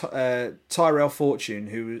in with Tyrell Fortune,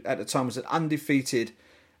 who at the time was an undefeated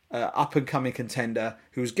up-and-coming contender,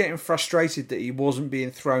 who was getting frustrated that he wasn't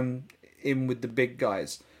being thrown in with the big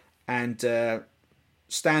guys. And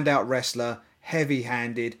standout wrestler,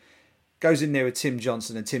 heavy-handed, goes in there with Tim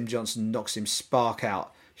Johnson, and Tim Johnson knocks him spark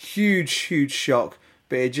out. Huge, huge shock,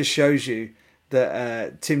 but it just shows you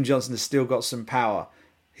that Tim Johnson has still got some power.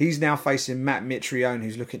 He's now facing Matt Mitrione,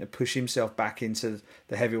 who's looking to push himself back into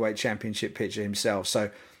the heavyweight championship picture himself.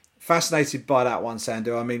 So, fascinated by that one,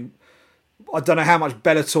 Sandu. I mean, I don't know how much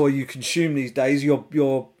Bellator you consume these days.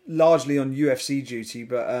 You're largely on UFC duty,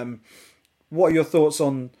 but what are your thoughts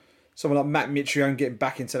on someone like Matt Mitrione getting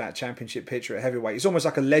back into that championship picture at heavyweight? It's almost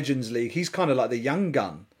like a Legends League. He's kind of like the young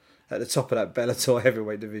gun at the top of that Bellator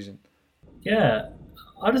heavyweight division. Yeah,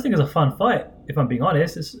 I just think it's a fun fight, if I'm being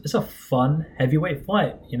honest. It's a fun heavyweight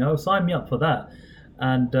fight, sign me up for that.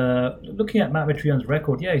 And looking at Matt Mitrione's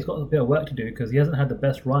record, yeah, he's got a bit of work to do because he hasn't had the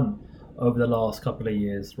best run over the last couple of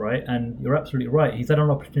years, right? And you're absolutely right. He's had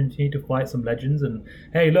an opportunity to fight some legends, and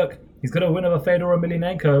hey, look, he's got a win over Fedor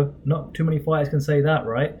Emelianenko. Not too many fighters can say that,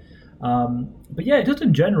 right? But yeah, just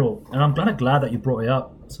in general, and I'm kind of glad that you brought it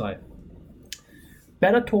up. So,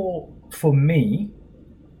 Bellator, for me,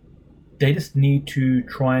 they just need to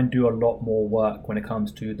try and do a lot more work when it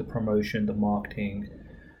comes to the promotion, the marketing,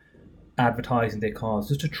 advertising their cards,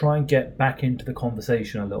 just to try and get back into the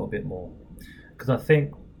conversation a little bit more. Because I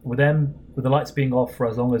think with the lights being off for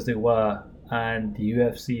as long as they were, and the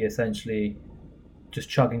UFC essentially just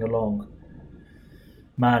chugging along,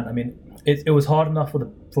 man, I mean, it was hard enough for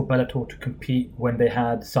Bellator to compete when they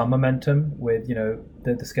had some momentum with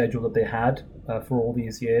the schedule that they had for all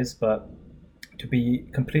these years, but to be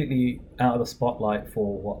completely out of the spotlight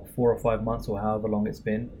for 4 or 5 months or however long it's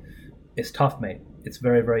been, it's tough, mate. It's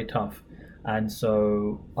very, very tough. And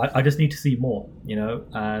so I just need to see more,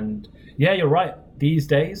 and yeah, you're right. These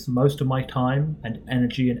days, most of my time and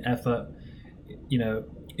energy and effort,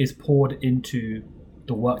 is poured into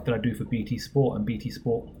the work that I do for BT Sport, and BT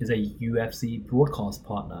Sport is a UFC broadcast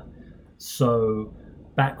partner. So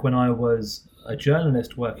back when I was a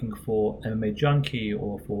journalist working for MMA Junkie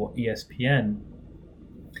or for ESPN,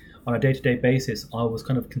 on a day-to-day basis, I was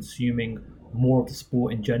kind of consuming more of the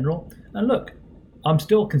sport in general. And look, I'm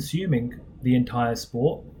still consuming the entire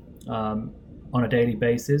sport on a daily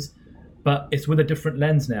basis, but it's with a different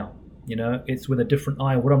lens now. It's with a different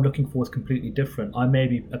eye. What I'm looking for is completely different. I may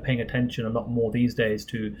be paying attention a lot more these days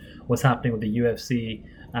to what's happening with the UFC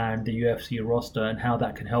and the UFC roster and how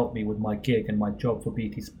that can help me with my gig and my job for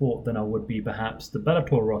BT Sport than I would be perhaps the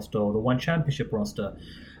Bellator roster or the One Championship roster.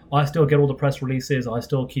 I still get all the press releases. I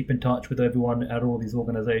still keep in touch with everyone at all these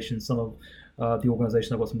organizations. Some of the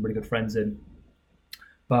organizations I've got some really good friends in.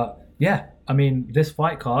 But yeah, I mean, this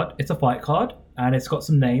fight card, it's a fight card and it's got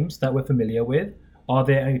some names that we're familiar with. Are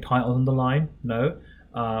there any titles on the line? No.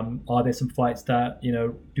 Are there some fights that,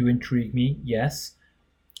 do intrigue me? Yes.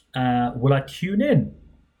 Will I tune in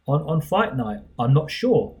on fight night? I'm not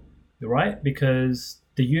sure, right? Because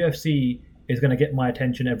the UFC is going to get my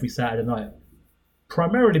attention every Saturday night.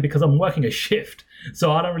 Primarily because I'm working a shift.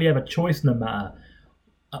 So I don't really have a choice no matter.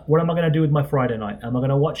 What am I going to do with my Friday night? Am I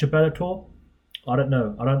going to watch a Bellator? I don't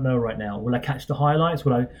know. I don't know right now. Will I catch the highlights?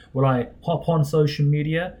 Will I hop on social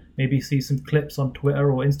media? Maybe see some clips on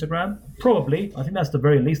Twitter or Instagram? Probably. I think that's the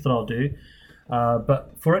very least that I'll do.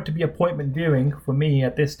 But for it to be appointment viewing for me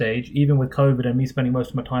at this stage, even with COVID and me spending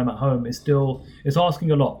most of my time at home, it's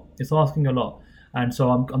asking a lot. It's asking a lot. And so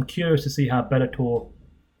I'm curious to see how Bellator,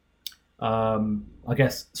 I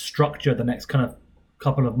guess, structure the next kind of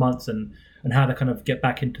couple of months and how they kind of get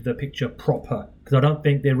back into the picture proper. Because I don't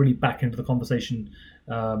think they're really back into the conversation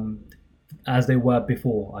as they were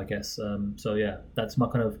before, I guess. So yeah, that's my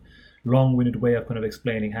kind of long-winded way of kind of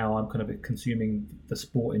explaining how I'm kind of consuming the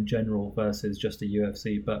sport in general versus just the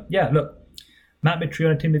UFC. But yeah, look, Matt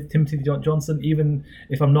Mitrione, Timothy Johnson, even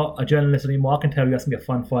if I'm not a journalist anymore, I can tell you that's going to be a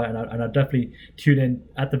fun fight, and I'll definitely tune in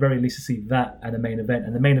at the very least to see that and the main event.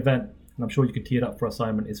 And the main event, and I'm sure you can tee it up for us,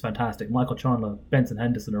 Simon, is fantastic. Michael Chandler, Benson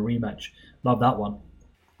Henderson, a rematch. Love that one.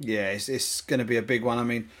 Yeah, it's going to be a big one. I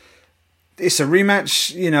mean, It's a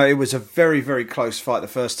rematch. You know, it was a very, very close fight the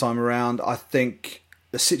first time around. I think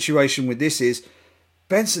the situation with this is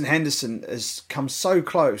Benson Henderson has come so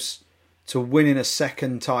close to winning a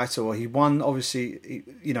second title. He won, obviously,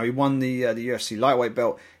 he won the UFC lightweight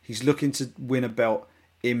belt. He's looking to win a belt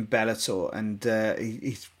in Bellator, and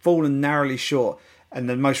he's fallen narrowly short. And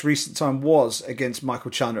the most recent time was against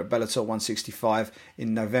Michael Chandler at Bellator 165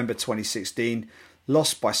 in November 2016.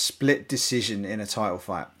 Lost by split decision in a title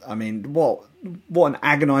fight. I mean, what an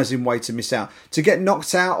agonising way to miss out. To get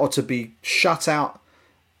knocked out or to be shut out,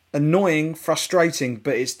 annoying, frustrating,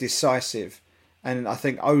 but it's decisive. And I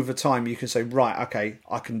think over time you can say, right, okay,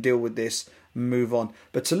 I can deal with this, move on.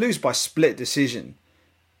 But to lose by split decision,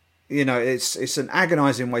 you know, it's an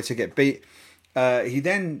agonising way to get beat. He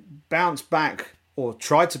then bounced back, or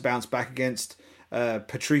tried to bounce back against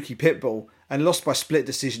Patricky Pitbull, and lost by split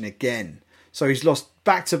decision again. So he's lost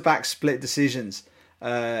back-to-back split decisions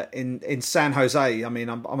in San Jose. I mean,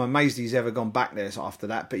 I'm amazed he's ever gone back there after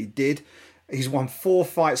that, but he did. He's won 4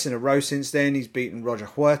 fights in a row since then. He's beaten Roger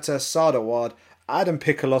Huerta, Sada Ward, Adam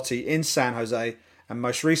Piccolotti in San Jose, and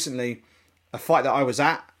most recently, a fight that I was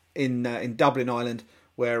at in Dublin, Ireland,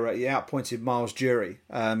 where he outpointed Miles Jury.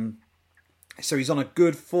 So he's on a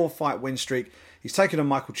good 4-fight win streak. He's taken on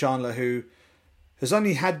Michael Chandler, who has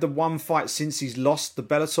only had the 1 fight since he's lost the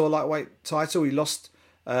Bellator lightweight title. He lost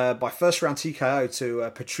by first round TKO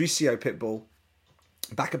to Patricio Pitbull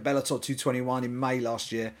back at Bellator 221 in May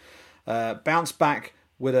last year. Bounced back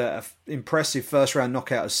with an impressive first round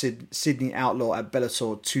knockout of Sydney Outlaw at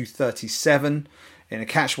Bellator 237 in a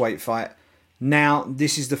catchweight fight. Now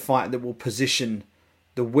this is the fight that will position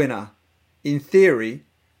the winner, in theory,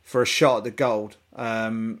 for a shot at the gold.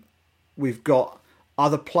 We've got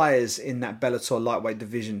other players in that Bellator lightweight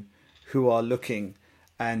division who are looking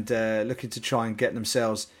to try and get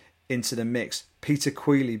themselves into the mix. Peter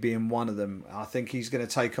Queally being one of them. I think he's going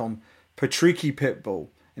to take on Patricky Pitbull.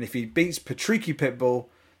 And if he beats Patricky Pitbull,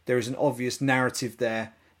 there is an obvious narrative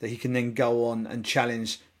there that he can then go on and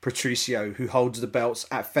challenge Patricio, who holds the belts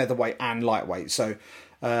at featherweight and lightweight. So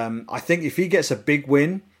I think if he gets a big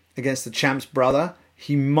win against the champ's brother,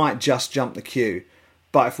 he might just jump the queue.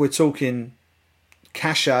 But if we're talking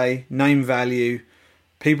cachet, name value,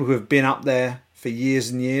 people who have been up there for years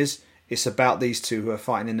and years, it's about these two who are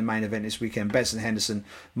fighting in the main event this weekend. Benson Henderson,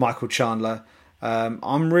 Michael Chandler.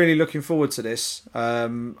 I'm really looking forward to this.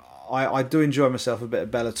 I do enjoy myself a bit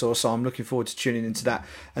of Bellator, so I'm looking forward to tuning into that.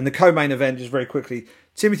 And the co-main event, just very quickly,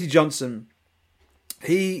 Timothy Johnson.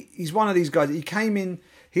 He's one of these guys. He came in.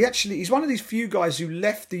 He's one of these few guys who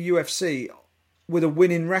left the UFC with a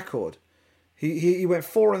winning record. He went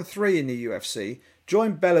 4-3 in the UFC,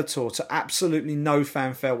 joined Bellator to absolutely no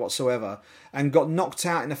fanfare whatsoever, and got knocked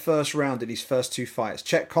out in the first round in his first 2 fights.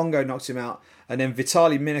 Czech Congo knocked him out, and then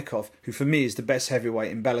Vitaly Minakov, who for me is the best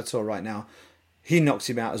heavyweight in Bellator right now, he knocked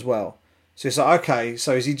him out as well. So it's like, okay,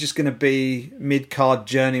 so is he just going to be mid-card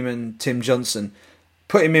journeyman Tim Johnson?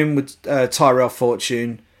 Put him in with Tyrell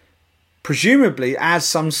Fortune, presumably as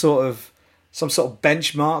some sort of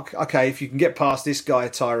benchmark. Okay, if you can get past this guy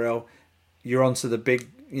Tyrell, you're onto the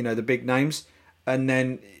big names. And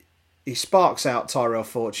then he sparks out Tyrell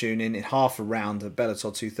Fortune in half a round at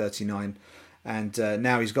Bellator 239, and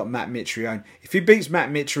now he's got Matt Mitrione. If he beats Matt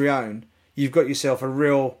Mitrione, you've got yourself a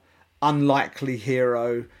real unlikely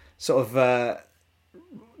hero, sort of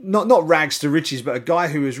not rags to riches, but a guy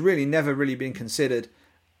who has really never really been considered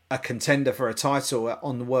a contender for a title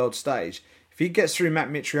on the world stage. If he gets through Matt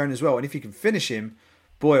Mitrione as well, and if he can finish him,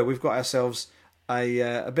 boy, we've got ourselves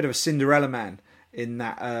a bit of a Cinderella man in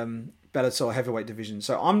that Bellator heavyweight division.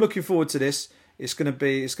 So I'm looking forward to this. It's going to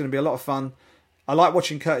be a lot of fun. I like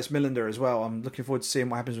watching Curtis Millender as well. I'm looking forward to seeing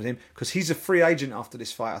what happens with him, because he's a free agent after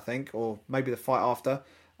this fight, I think, or maybe the fight after.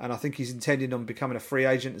 And I think he's intending on becoming a free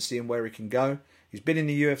agent and seeing where he can go. He's been in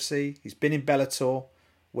the UFC. He's been in Bellator.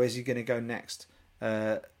 Where's he going to go next?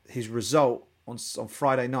 His result on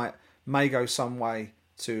Friday night may go some way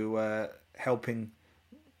to helping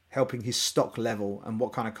his stock level and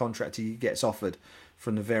what kind of contract he gets offered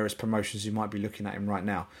from the various promotions you might be looking at him right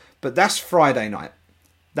now. But that's Friday night.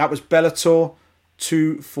 That was Bellator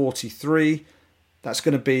 243. That's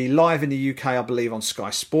going to be live in the UK, I believe, on Sky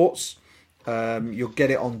Sports. You'll get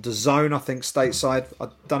it on DAZN, I think, stateside. I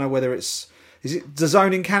don't know whether is it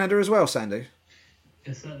DAZN in Canada as well, Sandu?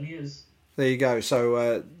 It certainly is. There you go.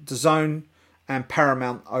 So DAZN and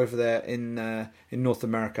Paramount over there in North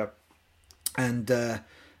America, and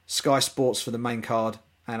Sky Sports for the main card.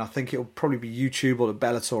 And I think it'll probably be YouTube or the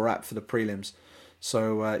Bellator app for the prelims.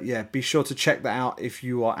 So, be sure to check that out if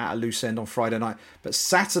you are at a loose end on Friday night. But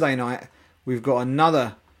Saturday night, we've got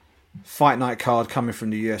another fight night card coming from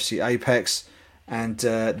the UFC Apex, and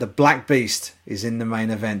the Black Beast is in the main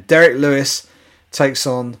event. Derek Lewis takes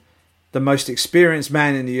on the most experienced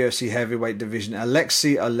man in the UFC heavyweight division,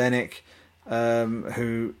 Alexei Oleinik,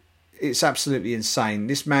 who it's absolutely insane.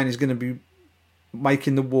 This man is going to be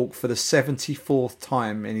making the walk for the 74th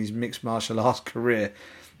time in his mixed martial arts career.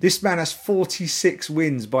 This man has 46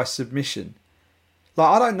 wins by submission. Like,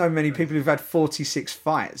 I don't know many people who've had 46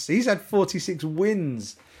 fights. He's had 46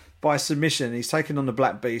 wins by submission. He's taken on the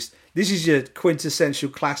Black Beast. This is your quintessential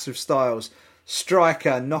clash of styles.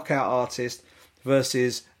 Striker, knockout artist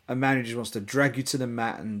versus a man who just wants to drag you to the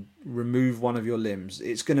mat and remove one of your limbs.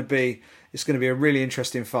 It's going to be a really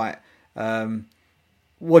interesting fight.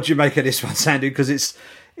 What do you make of this one, Sandy? Because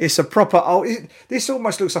it's a proper... this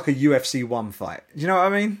almost looks like a UFC 1 fight. Do you know what I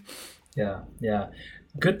mean? Yeah.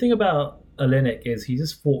 Good thing about Oleinik is he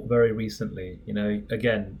just fought very recently. You know,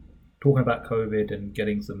 again, talking about COVID and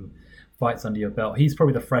getting some fights under your belt. He's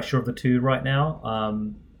probably the fresher of the two right now.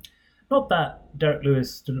 Not that Derek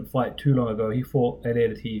Lewis didn't fight too long ago. He fought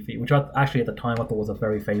Ilir Latifi, which actually at the time I thought was a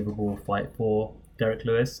very favourable fight for Derek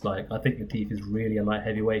Lewis. Like, I think Latifi is really a light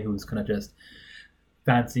heavyweight who's kind of just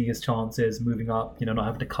fancying his chances, moving up, you know, not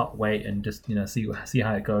having to cut weight and just, you know, see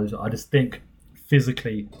how it goes. I just think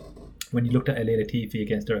physically, when you looked at Ilir Latifi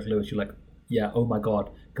against Derek Lewis, you're like, yeah, oh my God,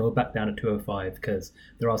 go back down to 205 because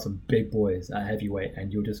there are some big boys at heavyweight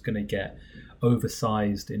and you're just going to get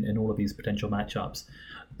oversized in all of these potential matchups.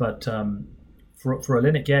 But for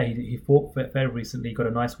Oleinik, yeah, he fought very recently, got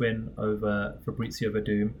a nice win over Fabrizio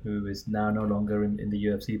Verdum, who is now no longer in the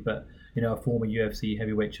UFC, but, you know, a former UFC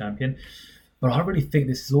heavyweight champion. But I really think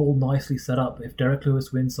this is all nicely set up. If Derek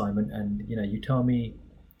Lewis wins, Simon, and, you know, you tell me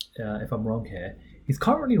if I'm wrong here, he's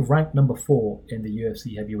currently ranked number 4 in the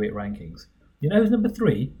UFC heavyweight rankings. You know who's number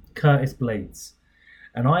 3? Curtis Blades.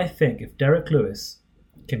 And I think if Derek Lewis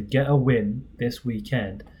can get a win this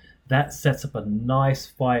weekend, that sets up a nice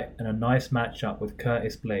fight and a nice matchup with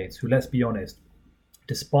Curtis Blades, who, let's be honest,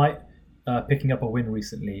 despite picking up a win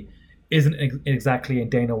recently, isn't exactly in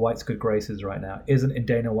Dana White's good graces right now, isn't in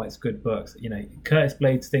Dana White's good books. You know, Curtis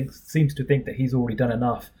Blades seems to think that he's already done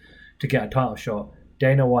enough to get a title shot.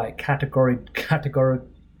 Dana White categorically, I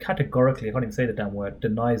can't even say the damn word,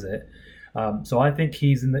 denies it. So I think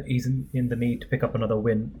he's in the need to pick up another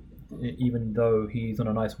win, even though he's on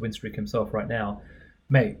a nice win streak himself right now.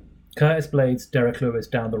 Mate, Curtis Blades, Derek Lewis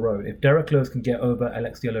down the road. If Derek Lewis can get over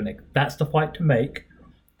Alexei Oleinik, that's the fight to make.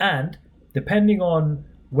 And depending on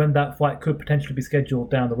when that fight could potentially be scheduled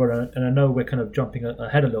down the road, and I know we're kind of jumping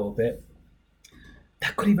ahead a little bit,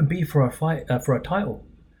 that could even be for a fight for a title.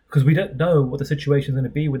 Because we don't know what the situation is going to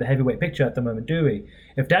be with the heavyweight picture at the moment, do we?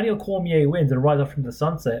 If Daniel Cormier wins and rides off into the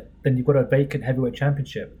sunset, then you've got a vacant heavyweight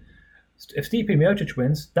championship. If Stipe Miocic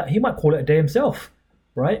wins, that he might call it a day himself,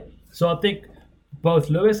 right? So I think both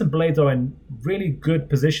Lewis and Blades are in really good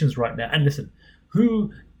positions right now. And listen,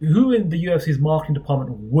 who in the UFC's marketing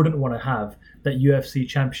department wouldn't want to have that UFC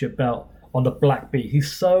championship belt on the Black Beast?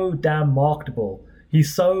 He's so damn marketable.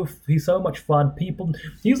 He's so much fun.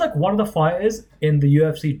 He's like one of the fighters in the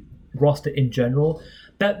UFC roster in general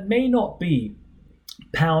that may not be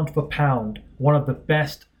pound for pound one of the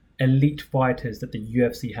best elite fighters that the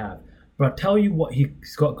UFC have. But I'll tell you what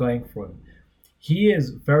he's got going for him. He is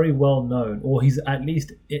very well known, or he's at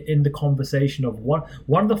least in the conversation of one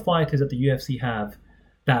of the fighters that the UFC have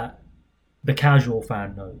that the casual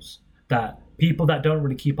fan knows, that people that don't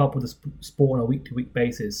really keep up with the sport on a week-to-week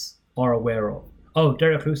basis are aware of. Oh,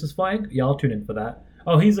 Derek Lewis is fighting? Yeah, I'll tune in for that.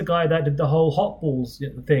 Oh, he's the guy that did the whole hot balls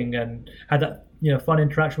thing and had that, you know, fun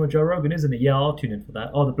interaction with Joe Rogan, isn't he? Yeah, I'll tune in for that.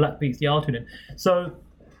 Oh, the Black Beast. Yeah, I'll tune in. So,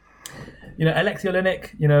 you know, Alexei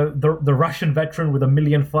Oleinik, you know, the Russian veteran with 1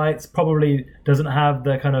 million fights, probably doesn't have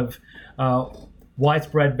the kind of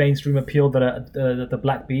widespread mainstream appeal that the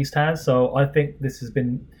Black Beast has. So I think this has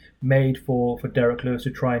been made for Derek Lewis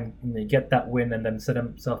to try and, you know, get that win and then set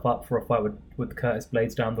himself up for a fight with Curtis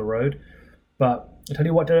Blades down the road. But I'll tell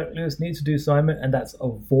you what Derek Lewis needs to do, Simon, and that's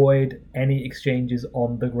avoid any exchanges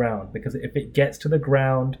on the ground. Because if it gets to the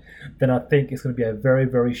ground, then I think it's going to be a very,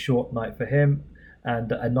 very short night for him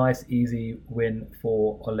and a nice, easy win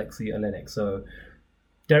for Alexei Oleinik. So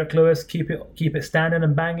Derek Lewis, keep it standing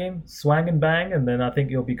and banging, swang and bang, and then I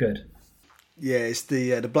think you'll be good. Yeah, it's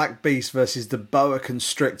the Black Beast versus the Boa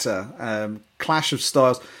Constrictor. Clash of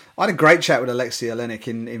styles. I had a great chat with Alexei Oleinik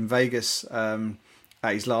in Vegas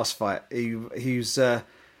at his last fight. He was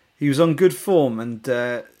on good form,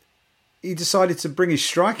 and he decided to bring his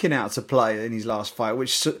striking out to play in his last fight,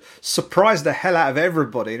 which surprised the hell out of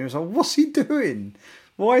everybody. And it was like, what's he doing?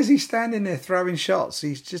 Why is he standing there throwing shots?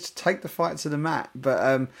 He's just take the fight to the mat.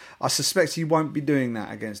 But I suspect he won't be doing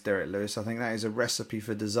that against Derek Lewis. I think that is a recipe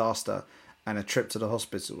for disaster and a trip to the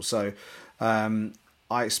hospital. So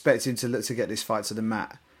I expect him to look to get this fight to the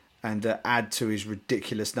mat and add to his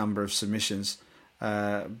ridiculous number of submissions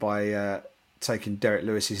by taking Derek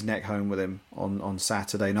Lewis's neck home with him on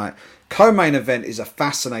Saturday night. Co-main event is a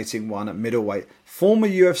fascinating one at middleweight. Former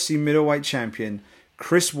UFC middleweight champion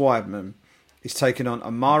Chris Weidman is taking on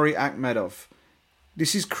Amari Akhmedov.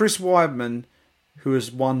 This is Chris Weidman, who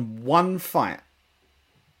has won one fight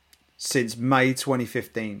since May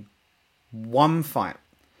 2015. One fight.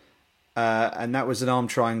 And that was an arm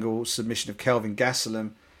triangle submission of Kelvin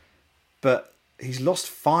Gastelum. But he's lost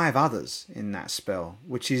 5 others in that spell,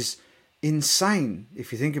 which is insane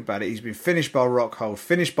if you think about it. He's been finished by Rockhold,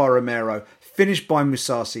 finished by Romero, finished by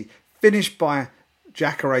Musashi, finished by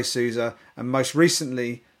Jacare Souza, and most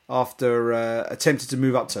recently, after attempting to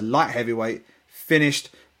move up to light heavyweight, finished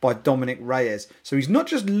by Dominic Reyes. So he's not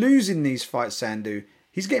just losing these fights, Sandu,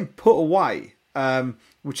 he's getting put away,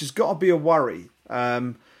 which has got to be a worry.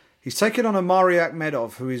 He's taken on Amari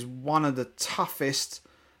Akhmedov, who is one of the toughest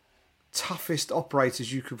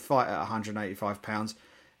operators you could fight at 185 pounds.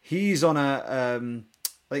 He's on I think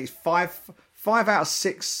it's five out of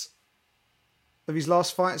 6 of his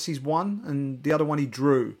last fights he's won, and the other one he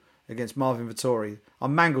drew against Marvin Vettori. I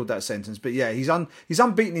mangled that sentence, but yeah, he's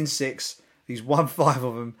unbeaten in 6. He's won 5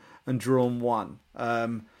 of them and drawn 1.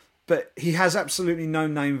 But he has absolutely no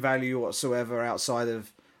name value whatsoever outside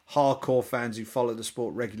of hardcore fans who follow the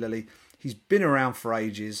sport regularly. He's been around for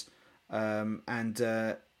ages, and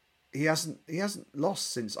he hasn't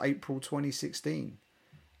lost since April 2016.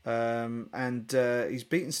 He's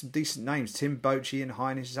beaten some decent names: Tim Boetsch, Ian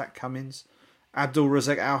Heinisch, Zach Cummins, Abdul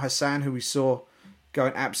Razak Al Hassan, who we saw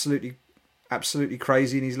going absolutely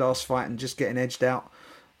crazy in his last fight and just getting edged out.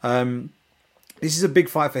 This is a big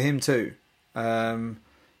fight for him too.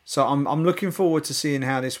 So I'm looking forward to seeing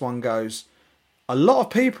how this one goes. A lot of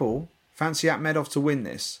people fancy Akhmedov to win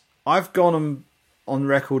this. I've gone on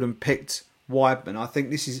record and picked Weidman.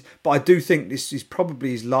 I do think this is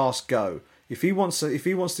probably his last go. If he wants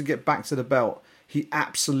to get back to the belt, he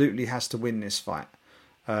absolutely has to win this fight.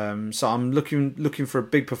 So I'm looking for a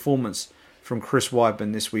big performance from Chris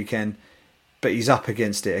Weidman this weekend, but he's up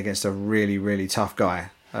against a really, really tough guy.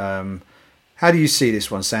 How do you see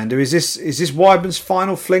this one, Sandu? Is this Weidman's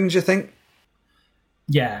final fling, do you think?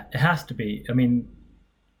 Yeah, it has to be. I mean,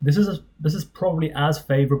 this is probably as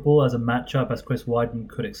favourable as a matchup as Chris Weidman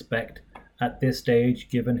could expect at this stage,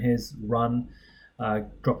 given his run,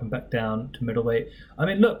 dropping back down to middleweight. I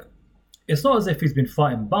mean, look, it's not as if he's been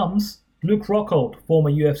fighting bums. Luke Rockhold,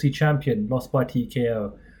 former UFC champion, lost by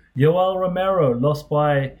TKO. Yoel Romero lost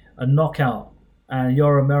by a knockout, and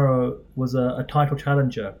Yoel Romero was a title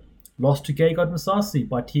challenger. Lost to Gegard Mousasi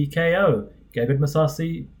by TKO. Gegard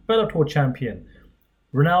Mousasi, Bellator champion.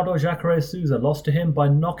 Ronaldo Jacare Souza lost to him by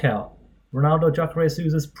knockout. Ronaldo Jacare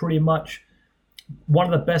Souza is pretty much one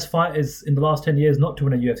of the best fighters in the last 10 years not to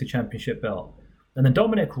win a UFC championship belt. And then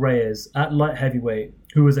Dominic Reyes at light heavyweight,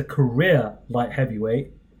 who was a career light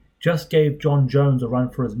heavyweight, just gave John Jones a run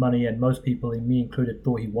for his money, and most people, and me included,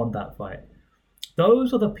 thought he won that fight.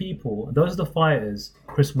 Those are the fighters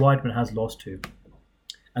Chris Weidman has lost to.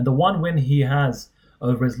 And the one win he has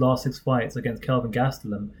over his last 6 fights against Kelvin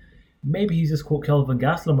Gastelum, maybe he's just caught Kelvin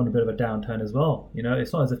Gastelum on a bit of a downturn as well. You know,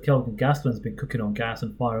 it's not as if Kelvin Gastelum's been cooking on gas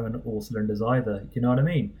and firing on all cylinders either. You know what I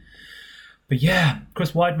mean? But yeah,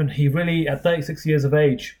 Chris Weidman, he really, at 36 years of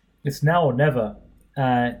age, it's now or never.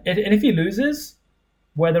 And if he loses,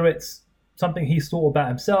 whether it's something he's thought about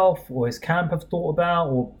himself or his camp have thought about,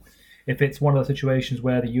 or if it's one of those situations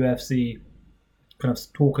where the UFC kind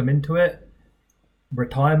of talk him into it,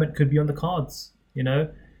 retirement could be on the cards. You know,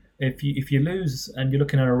 if you lose and you're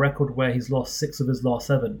looking at a record where he's lost 6 of his last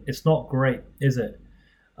 7, it's not great, is it?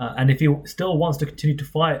 And if he still wants to continue to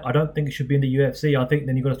fight, I don't think it should be in the UFC. I think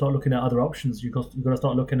then you've got to start looking at other options. You've got to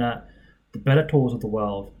start looking at the Bellators of the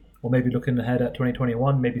world, or maybe looking ahead at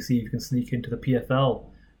 2021, maybe see if you can sneak into the PFL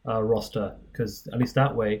roster, because at least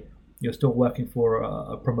that way you're still working for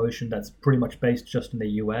a promotion that's pretty much based just in the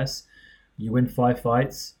US. You win 5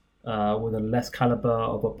 fights with a less caliber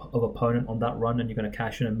of opponent on that run, and you're going to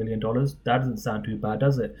cash in $1 million. That doesn't sound too bad,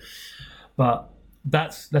 does it? But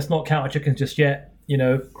let's not count our chickens just yet. You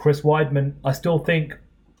know, Chris Weidman, I still think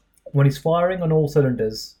when he's firing on all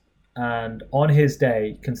cylinders and on his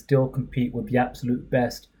day can still compete with the absolute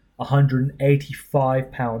best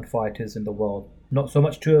 185-pound fighters in the world. Not so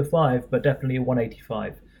much 205, but definitely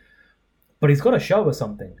 185. But he's got to show us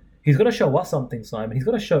something. He's got to show us something, Simon. He's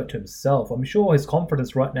got to show it to himself. I'm sure his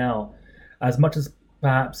confidence right now, as much as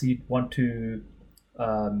perhaps he'd want to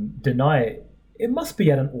deny it. It must be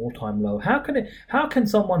at an all-time low. How can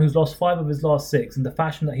someone who's lost 5 of his last 6 in the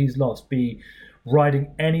fashion that he's lost be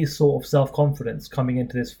riding any sort of self-confidence coming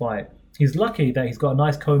into this fight? He's lucky that he's got a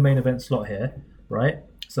nice co-main event slot here, right?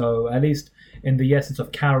 So at least in the essence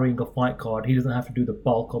of carrying a fight card, he doesn't have to do the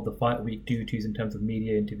bulk of the fight week duties in terms of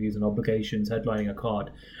media interviews and obligations, headlining a card,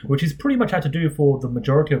 which he's pretty much had to do for the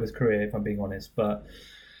majority of his career, if I'm being honest. But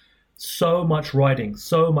so much riding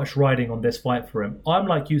on this fight for him. I'm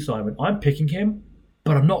like you, Simon. I'm picking him,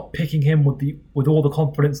 but I'm not picking him with all the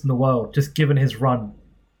confidence in the world, just given his run.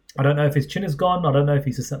 I don't know if his chin is gone. I don't know if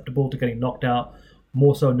he's susceptible to getting knocked out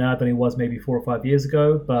more so now than he was maybe 4 or 5 years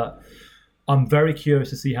ago. But I'm very curious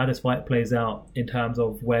to see how this fight plays out in terms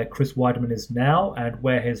of where Chris Weidman is now and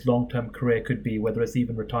where his long-term career could be, whether it's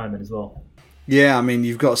even retirement as well. Yeah, I mean,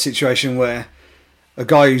 you've got a situation where a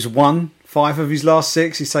guy who's won 5 of his last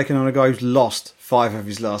 6, he's taken on a guy who's lost 5 of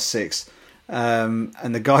his last 6. And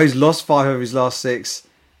the guy who's lost 5 of his last 6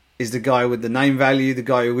 is the guy with the name value, the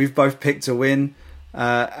guy who we've both picked to win,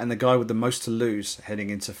 and the guy with the most to lose heading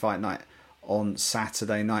into fight night on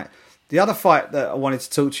Saturday night. The other fight that I wanted to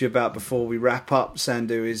talk to you about before we wrap up,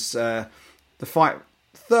 Sandhu, is the fight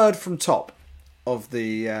third from top of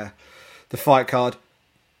the fight card.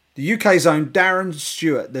 The UK's own Darren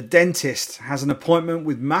Stewart, the dentist, has an appointment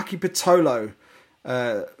with Maki Pitolo,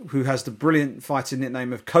 who has the brilliant fighting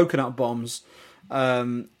nickname of Coconut Bombs,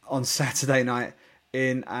 on Saturday night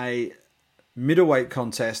in a middleweight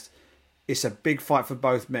contest. It's a big fight for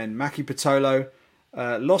both men. Maki Pitolo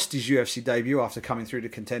lost his UFC debut after coming through the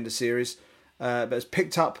Contender Series, but has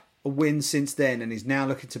picked up a win since then and is now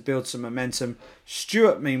looking to build some momentum.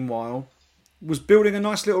 Stewart, meanwhile, was building a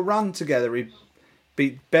nice little run together. He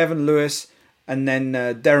beat Bevan Lewis and then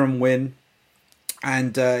Darren Wynn,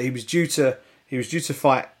 and he was due to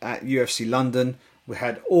fight at UFC London. We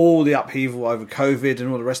had all the upheaval over COVID and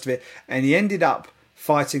all the rest of it, and he ended up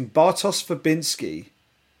fighting Bartosz Fabinski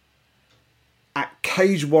at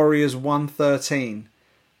Cage Warriors 113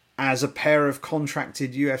 as a pair of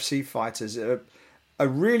contracted UFC fighters. A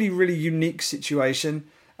really, really unique situation.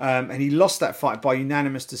 And he lost that fight by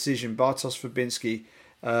unanimous decision. Bartosz Fabinski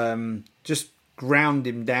just ground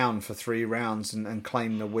him down for 3 rounds and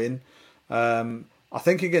claimed the win. I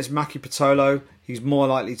think against Maki Pitolo, he's more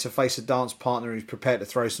likely to face a dance partner who's prepared to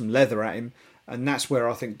throw some leather at him. And that's where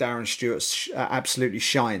I think Darren Stewart absolutely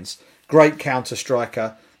shines. Great counter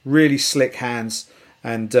striker. Really slick hands,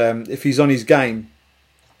 and if he's on his game,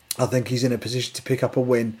 I think he's in a position to pick up a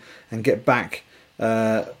win and get back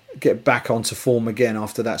onto form again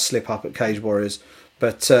after that slip up at Cage Warriors.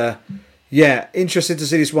 But yeah, interested to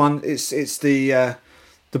see this one. It's the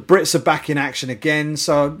Brits are back in action again,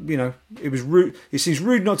 so you know it was rude. It seems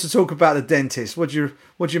rude not to talk about the dentist. What do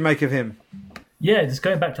you make of him? Yeah, just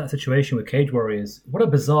going back to that situation with Cage Warriors, what a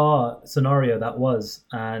bizarre scenario that was.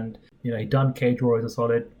 And you know, he'd done Cage Warriors a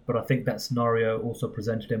solid, but I think that scenario also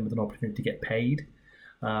presented him with an opportunity to get paid,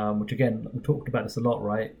 which again, we talked about this a lot,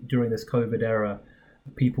 right? During this COVID era,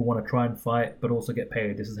 people want to try and fight, but also get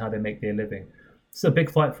paid. This is how they make their living. It's a big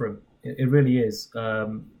fight for him. It really is. I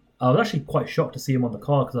was actually quite shocked to see him on the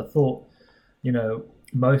card because I thought, you know,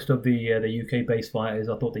 most of the UK-based fighters,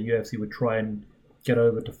 I thought the UFC would try and get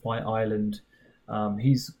over to Fight Island.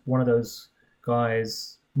 He's one of those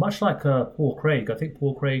guys, much like Paul Craig. I think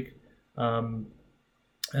Paul Craig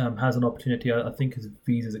has an opportunity. I think his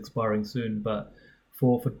visa's expiring soon, but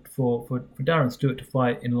for Darren Stewart to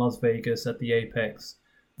fight in Las Vegas at the Apex,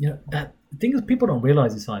 you know, that the thing is, people don't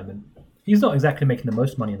realize is, Simon, he's not exactly making the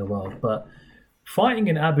most money in the world, but fighting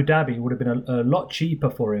in Abu Dhabi would have been a lot cheaper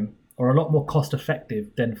for him, or a lot more cost effective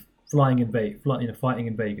than fighting in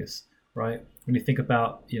Vegas, right? When you think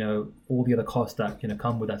about, you know, all the other costs that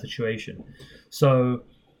come with that situation. So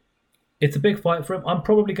it's a big fight for him. I'm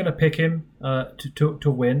probably going to pick him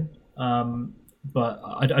to win, but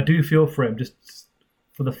I do feel for him just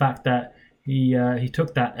for the fact that he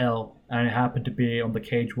took that L and it happened to be on the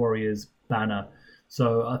Cage Warriors banner.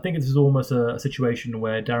 So I think this is almost a situation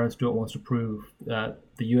where Darren Stewart wants to prove that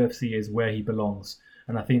the UFC is where he belongs.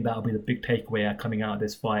 And I think that'll be the big takeaway coming out of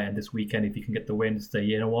this fight and this weekend if he can get the win to say,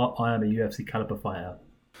 you know what, I am a UFC caliber fighter.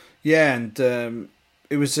 Yeah, and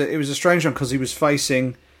it was a strange one because he was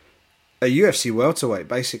facing a UFC welterweight,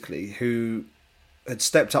 basically, who had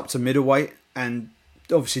stepped up to middleweight and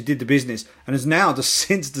obviously did the business and has now just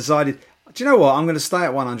since decided, do you know what, I'm going to stay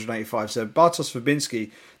at 185. So Bartosz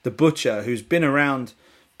Fabinski, the butcher, who's been around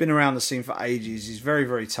the scene for ages, he's very,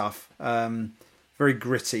 very tough, very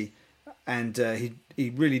gritty, and he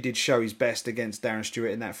really did show his best against Darren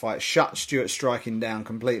Stewart in that fight. Shut Stewart striking down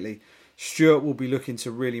completely. Stewart will be looking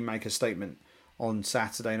to really make a statement on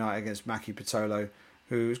Saturday night against Maki Pitolo,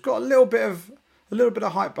 who's got a little bit of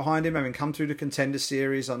hype behind him, having come through the Contender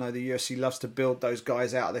Series. I know the UFC loves to build those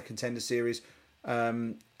guys out of the Contender Series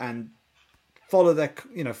and follow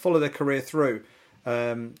their career through.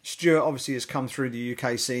 Stewart obviously has come through the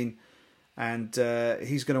UK scene, and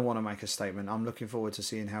he's going to want to make a statement. I'm looking forward to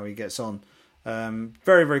seeing how he gets on.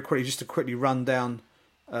 Very, very quickly, just to quickly run down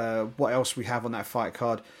what else we have on that fight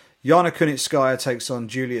card. Yana Kunitskaya takes on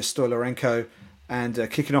Julia Stolarenko, and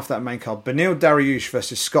kicking off that main card, Beneil Dariush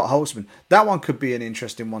versus Scott Holtzman. That one could be an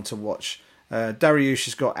interesting one to watch. Dariush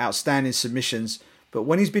has got outstanding submissions, but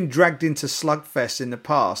when he's been dragged into slugfests in the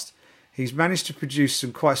past, he's managed to produce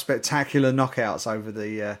some quite spectacular knockouts over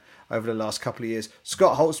the last couple of years.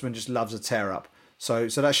 Scott Holtzman just loves a tear-up. So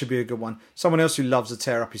that should be a good one. Someone else who loves a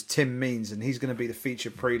tear-up is Tim Means, and he's going to be the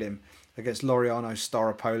featured prelim against Laureano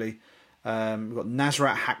Staropoli. We've got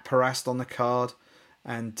Nasrat Hakparast on the card,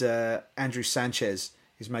 and Andrew Sanchez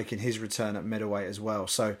is making his return at middleweight as well.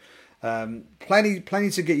 So plenty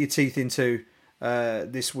to get your teeth into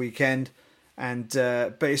this weekend.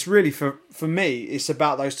 But it's really, for me, it's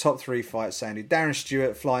about those top three fights, Sandy. Darren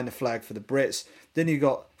Stewart flying the flag for the Brits. Then you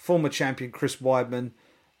got former champion Chris Weidman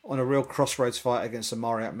on a real crossroads fight against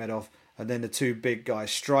Amari Akhmedov. And then the two big guys,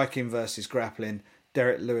 striking versus grappling,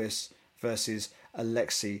 Derek Lewis versus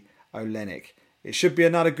Alexei Olenek. It should be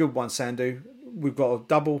another good one, Sandu. We've got a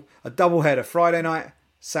double header, Friday night,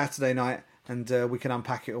 Saturday night, and we can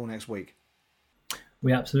unpack it all next week.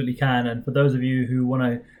 We absolutely can. And for those of you who want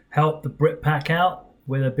to help the Brit Pack out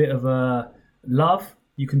with a bit of love,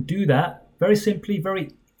 you can do that very simply, very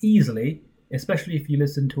easily, especially if you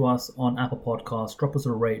listen to us on Apple Podcasts. Drop us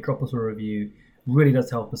a rate, drop us a review. Really does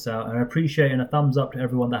help us out, and I appreciate, and a thumbs up to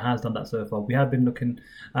everyone that has done that so far. We have been looking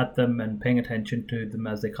at them and paying attention to them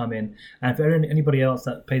as they come in, and for anybody else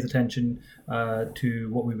that pays attention to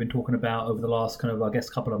what we've been talking about over the last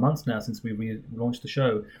couple of months now since we relaunched the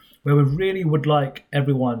show, where we really would like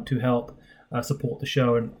everyone to help support the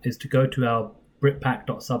show, and is to go to our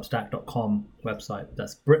britpack.substack.com website.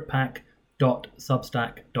 That's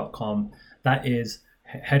britpack.substack.com. That is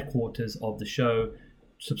headquarters of the show.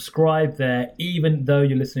 Subscribe there, even though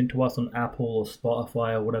you're listening to us on Apple or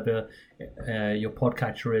Spotify or whatever your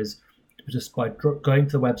podcatcher is. Just by going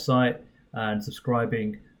to the website and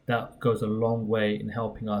subscribing, that goes a long way in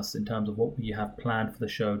helping us in terms of what we have planned for the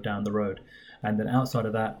show down the road. And then outside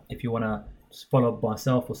of that, if you want to follow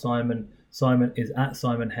myself or Simon is at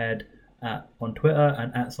Simon Head on Twitter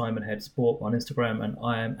and at Simon Head Sport on Instagram, and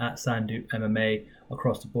I am at Sandu MMA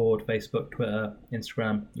across the board, Facebook, Twitter,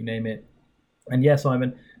 Instagram, you name it. And yeah,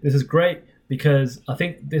 Simon, this is great because I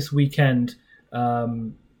think this weekend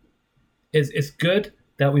it's good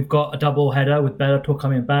that we've got a double header with Bellator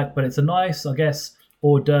coming back, but it's a nice, I guess,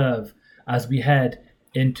 hors d'oeuvre as we head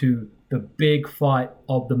into the big fight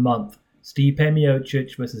of the month. Stipe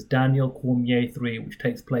Miocic versus Daniel Cormier 3, which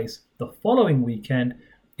takes place the following weekend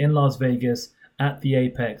in Las Vegas at the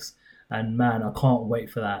Apex. And man, I can't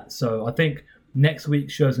wait for that. So I think next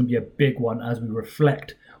week's show is going to be a big one as we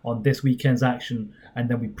reflect on this weekend's action, and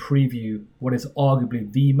then we preview what is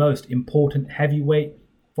arguably the most important heavyweight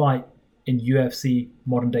fight in UFC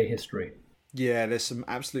modern day history. Yeah, there's some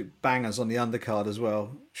absolute bangers on the undercard as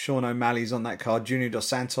well. Sean O'Malley's on that card. Junior Dos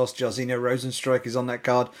Santos, Jairzinho Rozenstruik is on that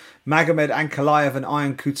card. Magomed Ankalaev and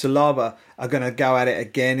Ion Kutalaba are going to go at it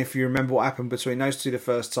again. If you remember what happened between those two the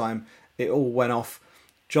first time, it all went off.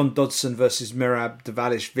 John Dodson versus Mirab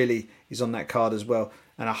Davalishvili is on that card as well.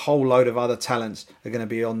 And a whole load of other talents are going to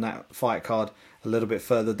be on that fight card a little bit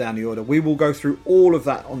further down the order. We will go through all of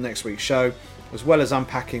that on next week's show, as well as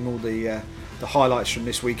unpacking all the highlights from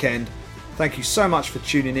this weekend. Thank you so much for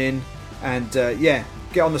tuning in. And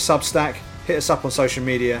get on the Substack, hit us up on social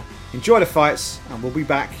media, enjoy the fights, and we'll be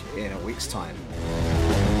back in a week's time.